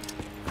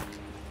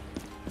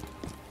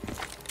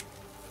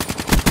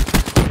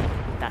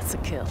 That's a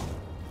kill.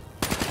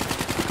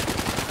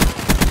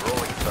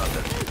 Rolling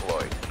Thunder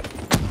deployed.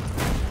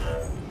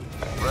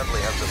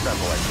 Friendly has the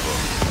satellite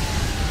drone.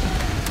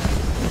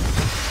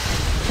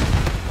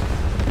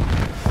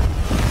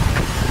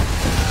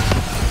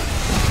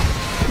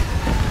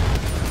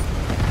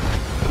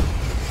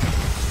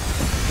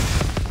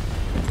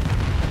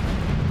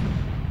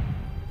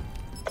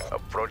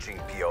 Approaching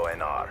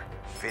PONR.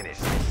 Finish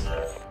this.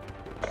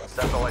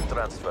 Satellite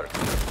transfer.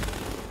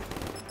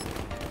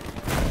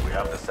 We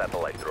have the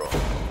satellite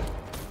drone.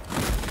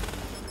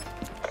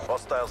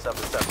 Hostiles have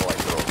the satellite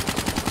drone.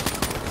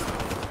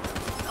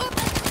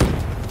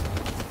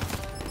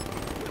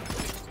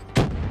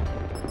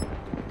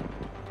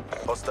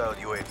 Hostile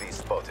UAV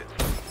spotted.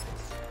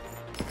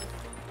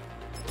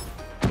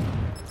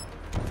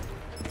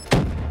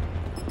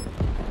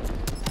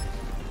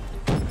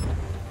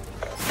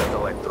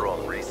 Satellite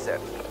drone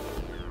reset.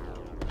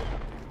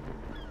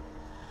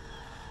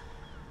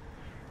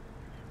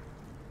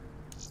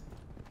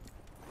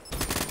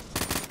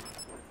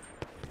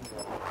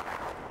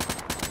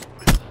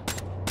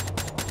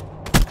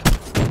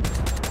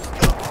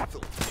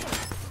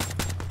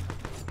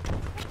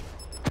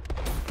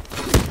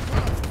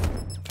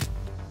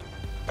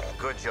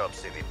 Good job,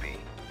 CVP.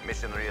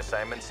 Mission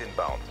reassignments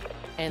inbound.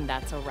 And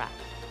that's a wrap.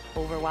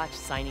 Overwatch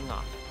signing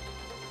off.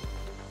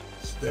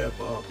 Step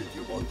up if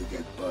you want to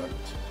get burnt.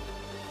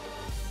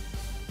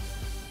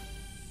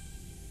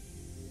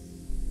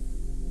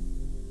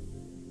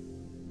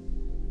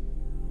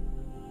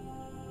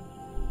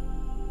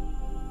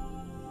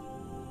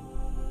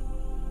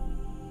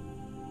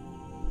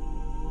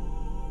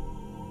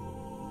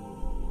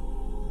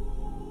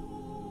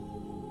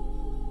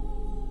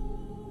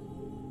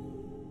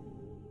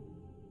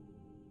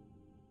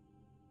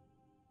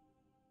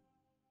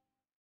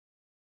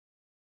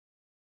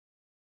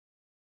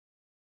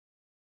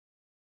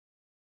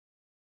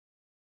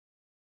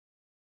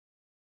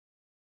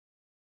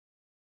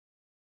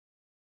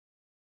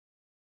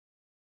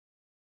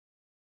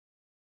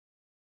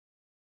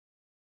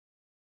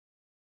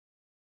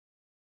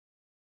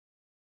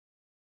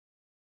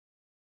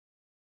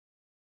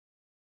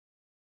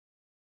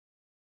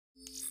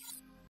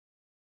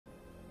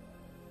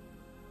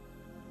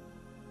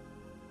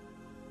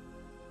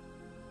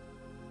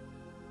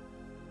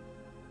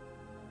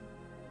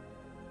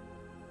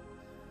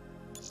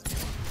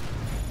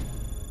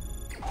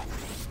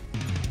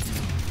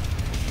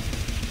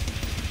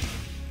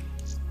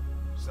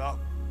 So,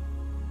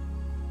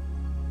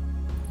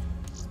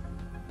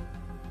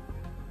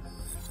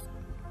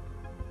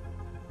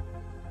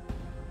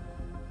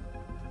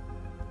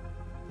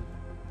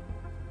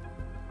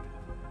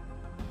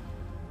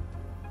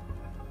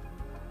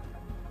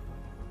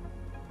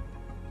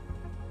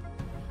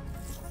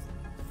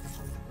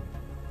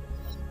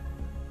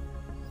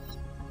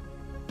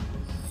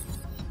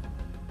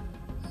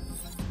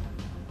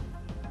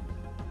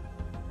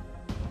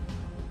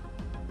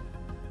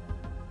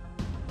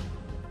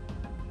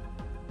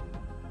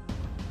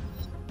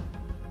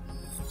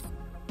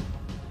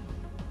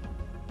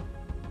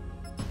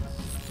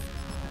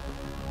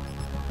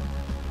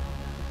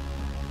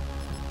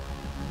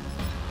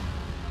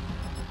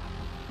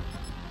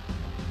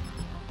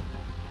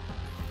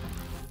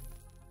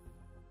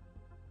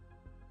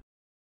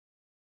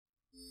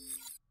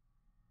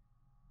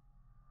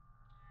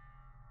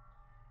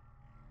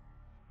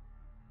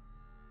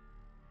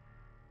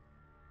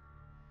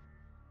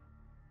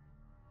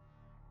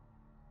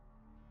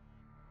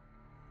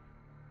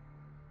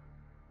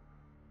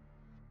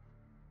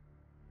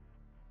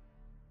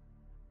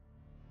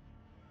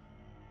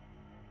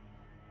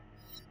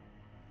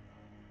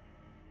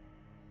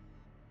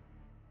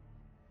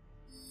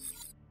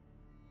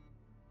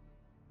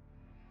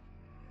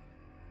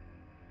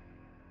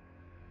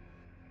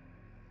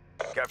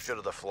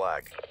 Capture the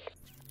flag.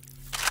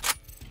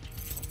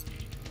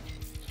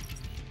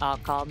 I'll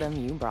call them,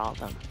 you brawl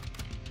them.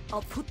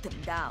 I'll put them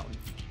down.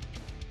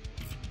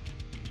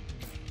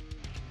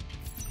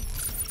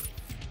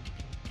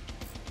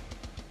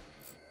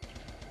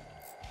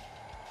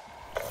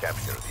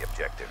 Capture the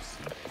objectives.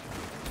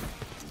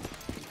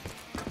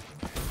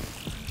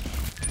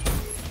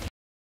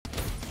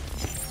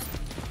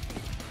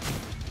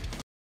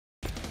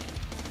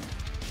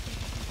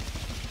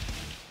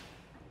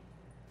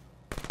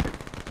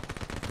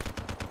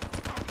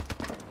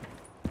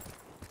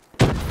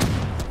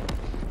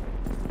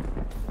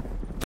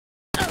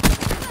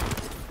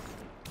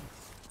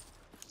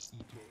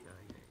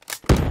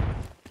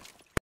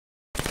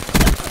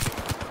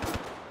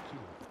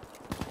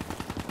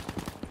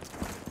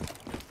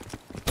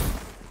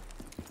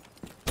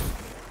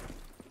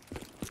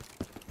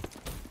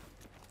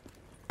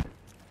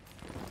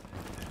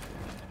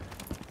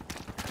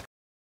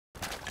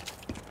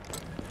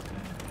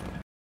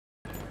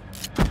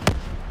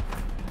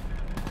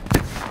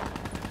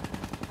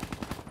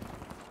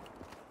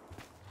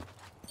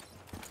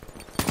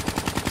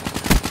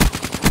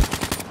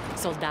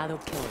 Soldado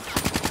killed.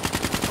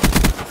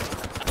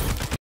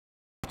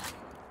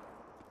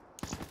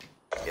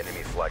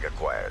 Enemy flag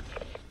acquired.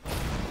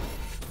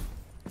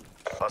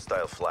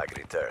 Hostile flag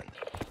returned.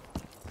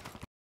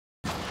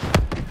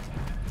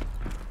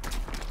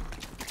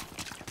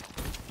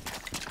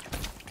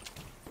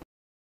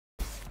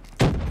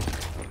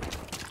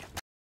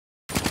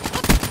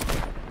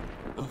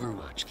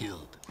 Overwatch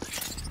killed.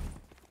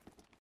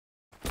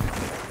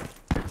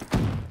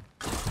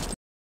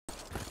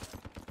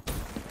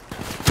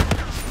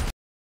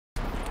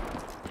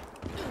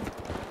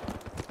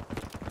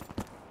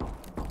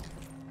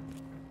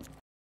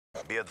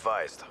 Be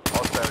advised,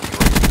 hostile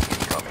UAV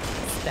incoming.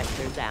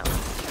 Spectre down.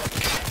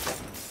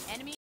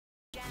 Enemy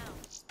down.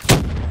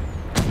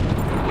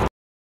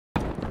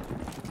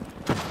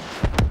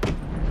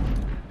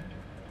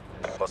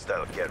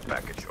 Hostile care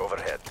package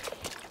overhead.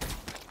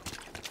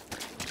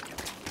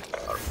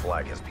 Our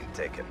flag has been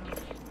taken.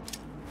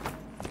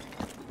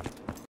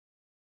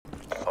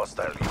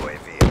 Hostile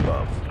UAV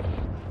above.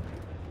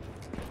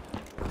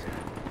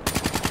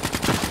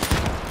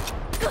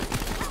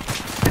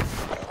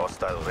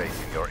 Hostile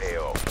raising your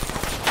AO.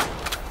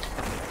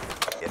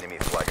 Enemy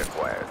flag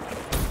acquired.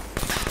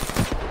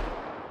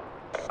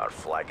 Our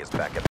flag is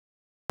back at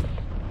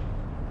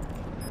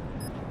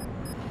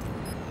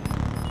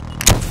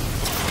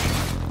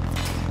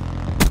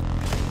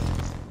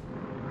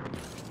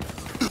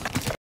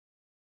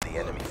the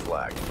enemy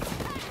flag.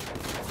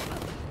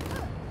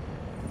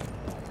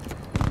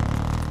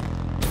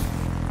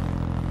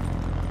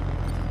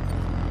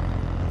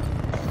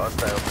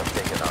 Hostiles have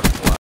taken our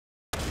flag.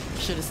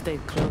 Should have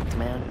stayed cloaked,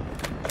 man.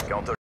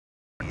 Counter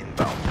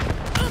inbound.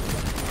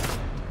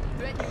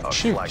 Our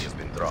Shoot. flag has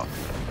been dropped.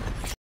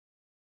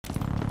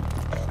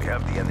 We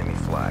have the enemy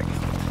flag.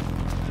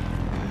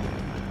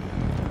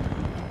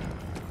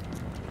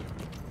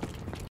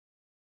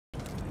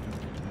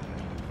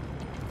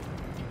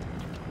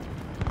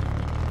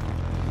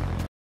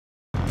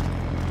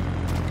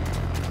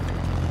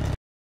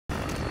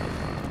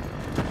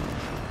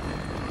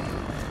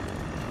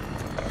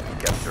 We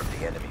captured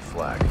the enemy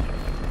flag.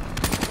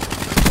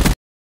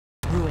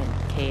 Ruin,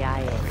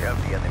 KIA. We have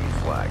the enemy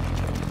flag.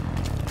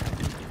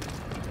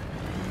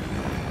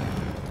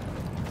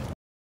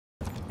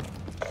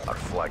 Our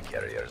flag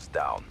carrier is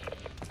down.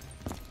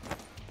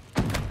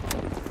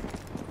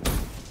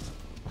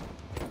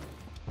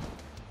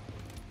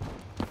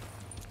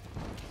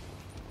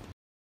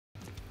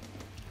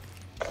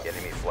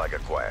 Enemy flag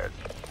acquired.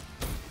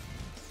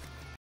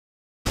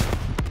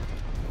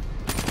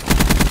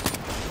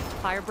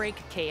 Firebreak,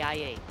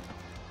 KIA.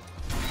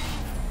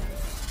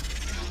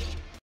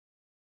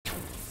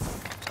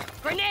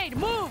 Grenade,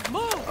 move,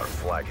 move! Our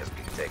flag has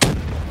been taken.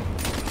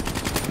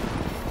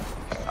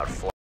 Our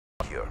flag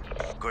here.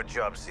 Good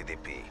job,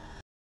 CDP.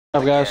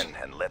 What's up, guys? Again,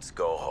 and let's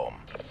go home.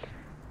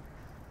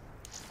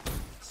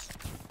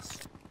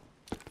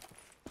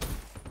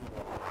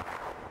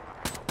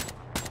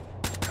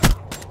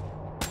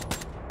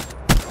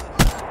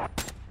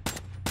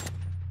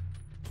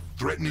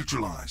 Threat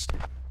neutralized.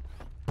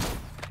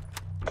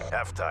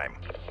 Halftime.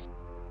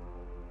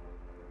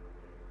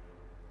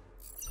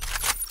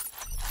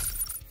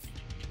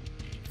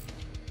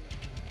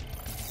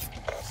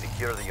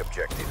 Secure the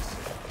objectives.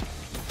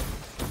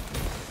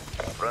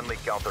 Friendly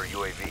counter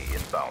UAV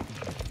inbound.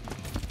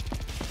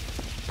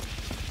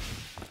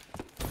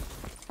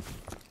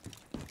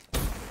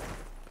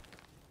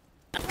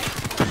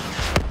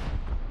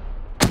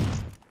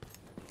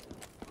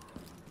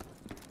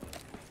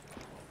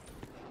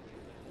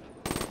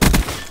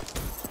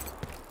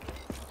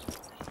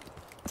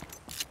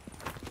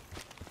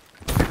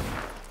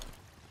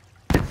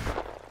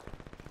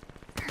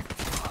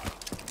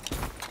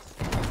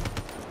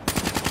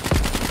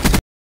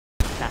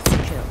 That's a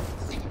kill.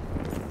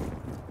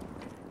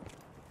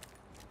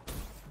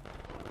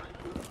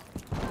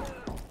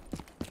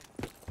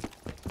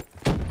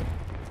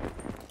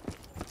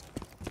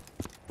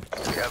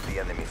 We have the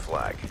enemy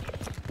flag.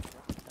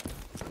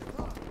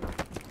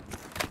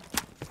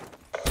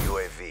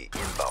 UAV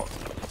inbound.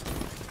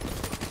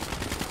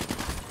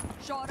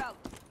 Shot out.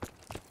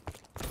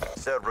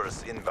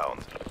 Servers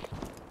inbound.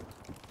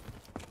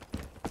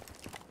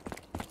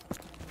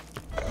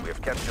 We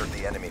have captured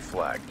the enemy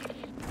flag.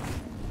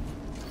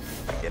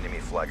 Enemy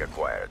flag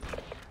acquired.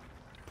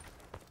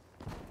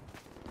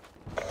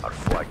 Our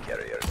flag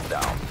carrier is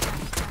down.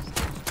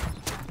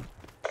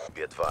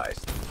 Be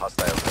advised,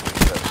 hostiles have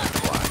returned the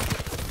flag.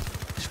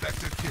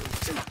 Spectre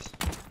killed.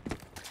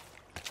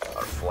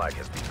 Our flag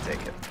has been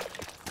taken.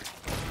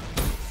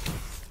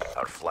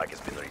 Our flag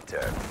has been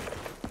returned.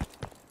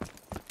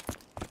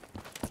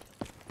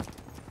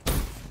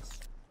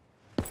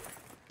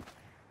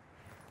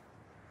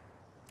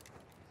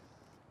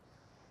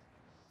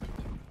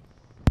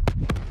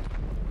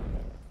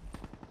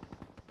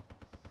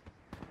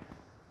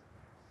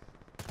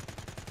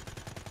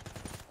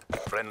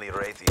 Friendly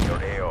Wraith in your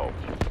AO.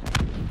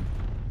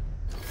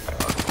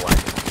 Our flag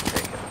has been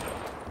taken.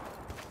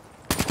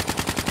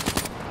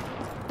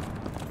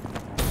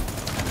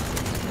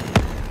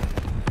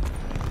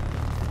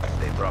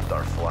 They dropped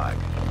our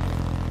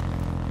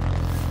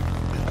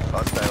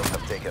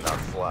taken our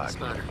flag.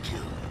 Spotter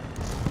kill.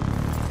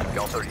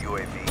 Counter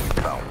UAV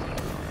inbound.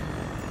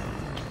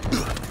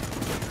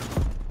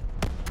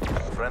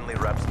 Friendly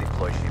Raps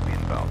deploy ship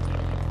inbound.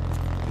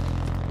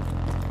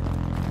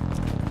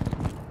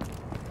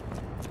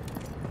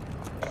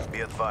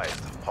 Be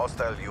advised,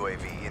 hostile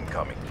UAV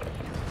incoming.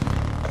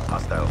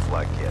 Hostile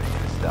flag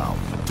carrier is down.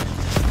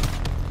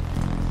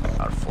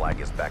 Our flag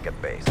is back at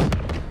base.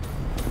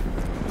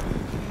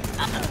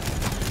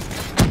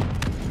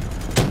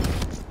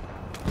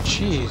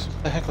 Jeez,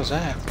 what the heck was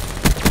that?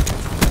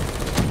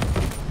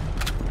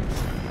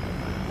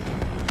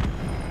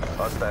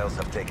 Hostiles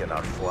have taken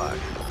our flag.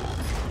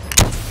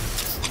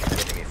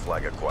 Enemy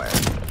flag acquired.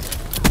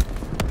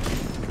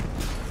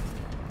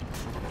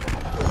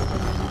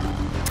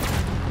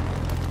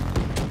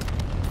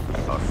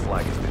 Our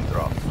flag has been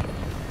dropped.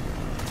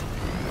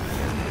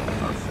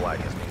 Our flag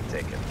has been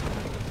taken.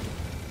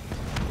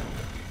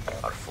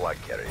 Our flag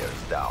carrier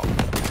is down.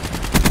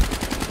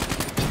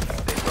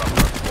 They dropped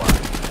our flag.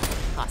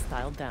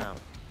 Hostile down.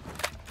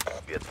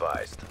 Be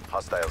advised,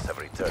 hostiles have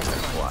returned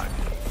their flag.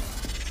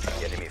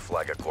 Enemy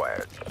flag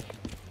acquired.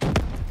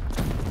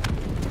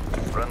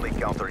 Friendly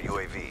counter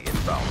UAV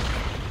inbound.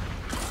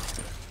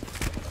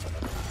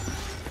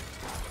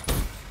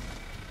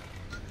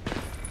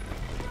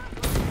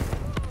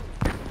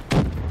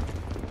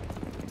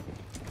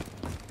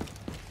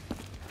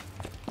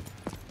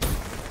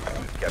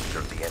 We've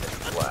captured the enemy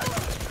flag.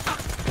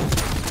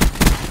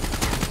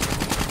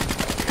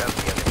 We have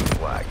the enemy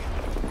flag.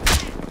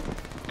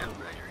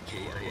 Outrider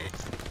KIA.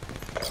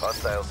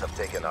 Hostiles have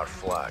taken our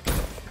flag.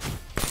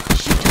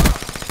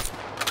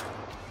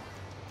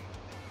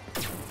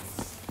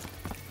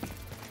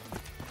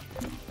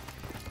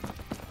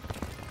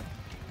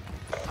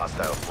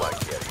 Hostile flag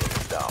carrier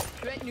is down.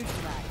 Threat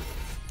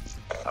neutralized.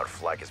 Our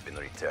flag has been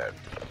returned.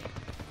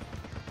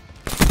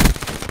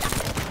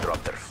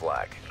 Drop their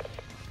flag.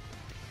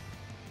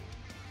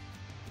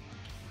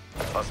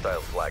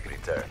 Hostile flag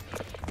returned.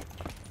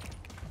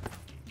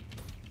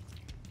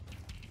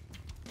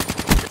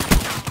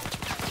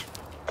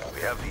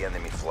 We have the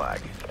enemy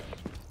flag.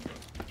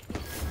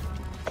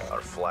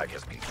 Our flag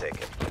has been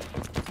taken.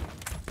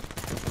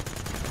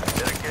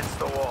 They're against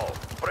the wall.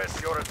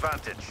 Press your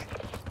advantage.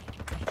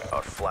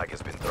 Our flag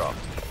has been dropped.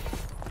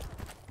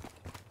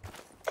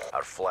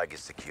 Our flag is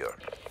secure.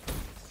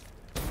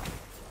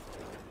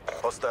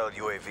 Hostile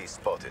UAV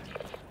spotted.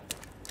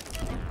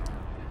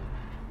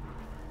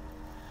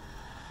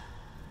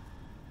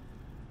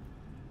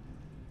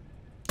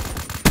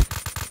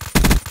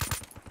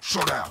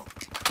 Shut down.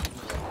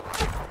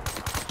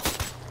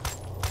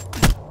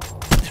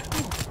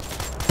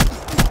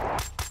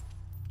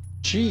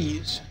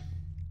 Jeez.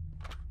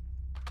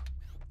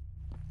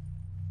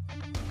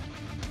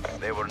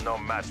 They were no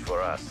match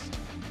for us.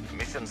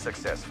 Mission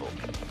successful.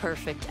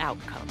 Perfect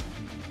outcome.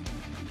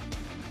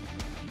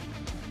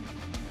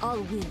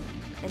 I'll win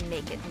and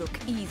make it look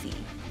easy.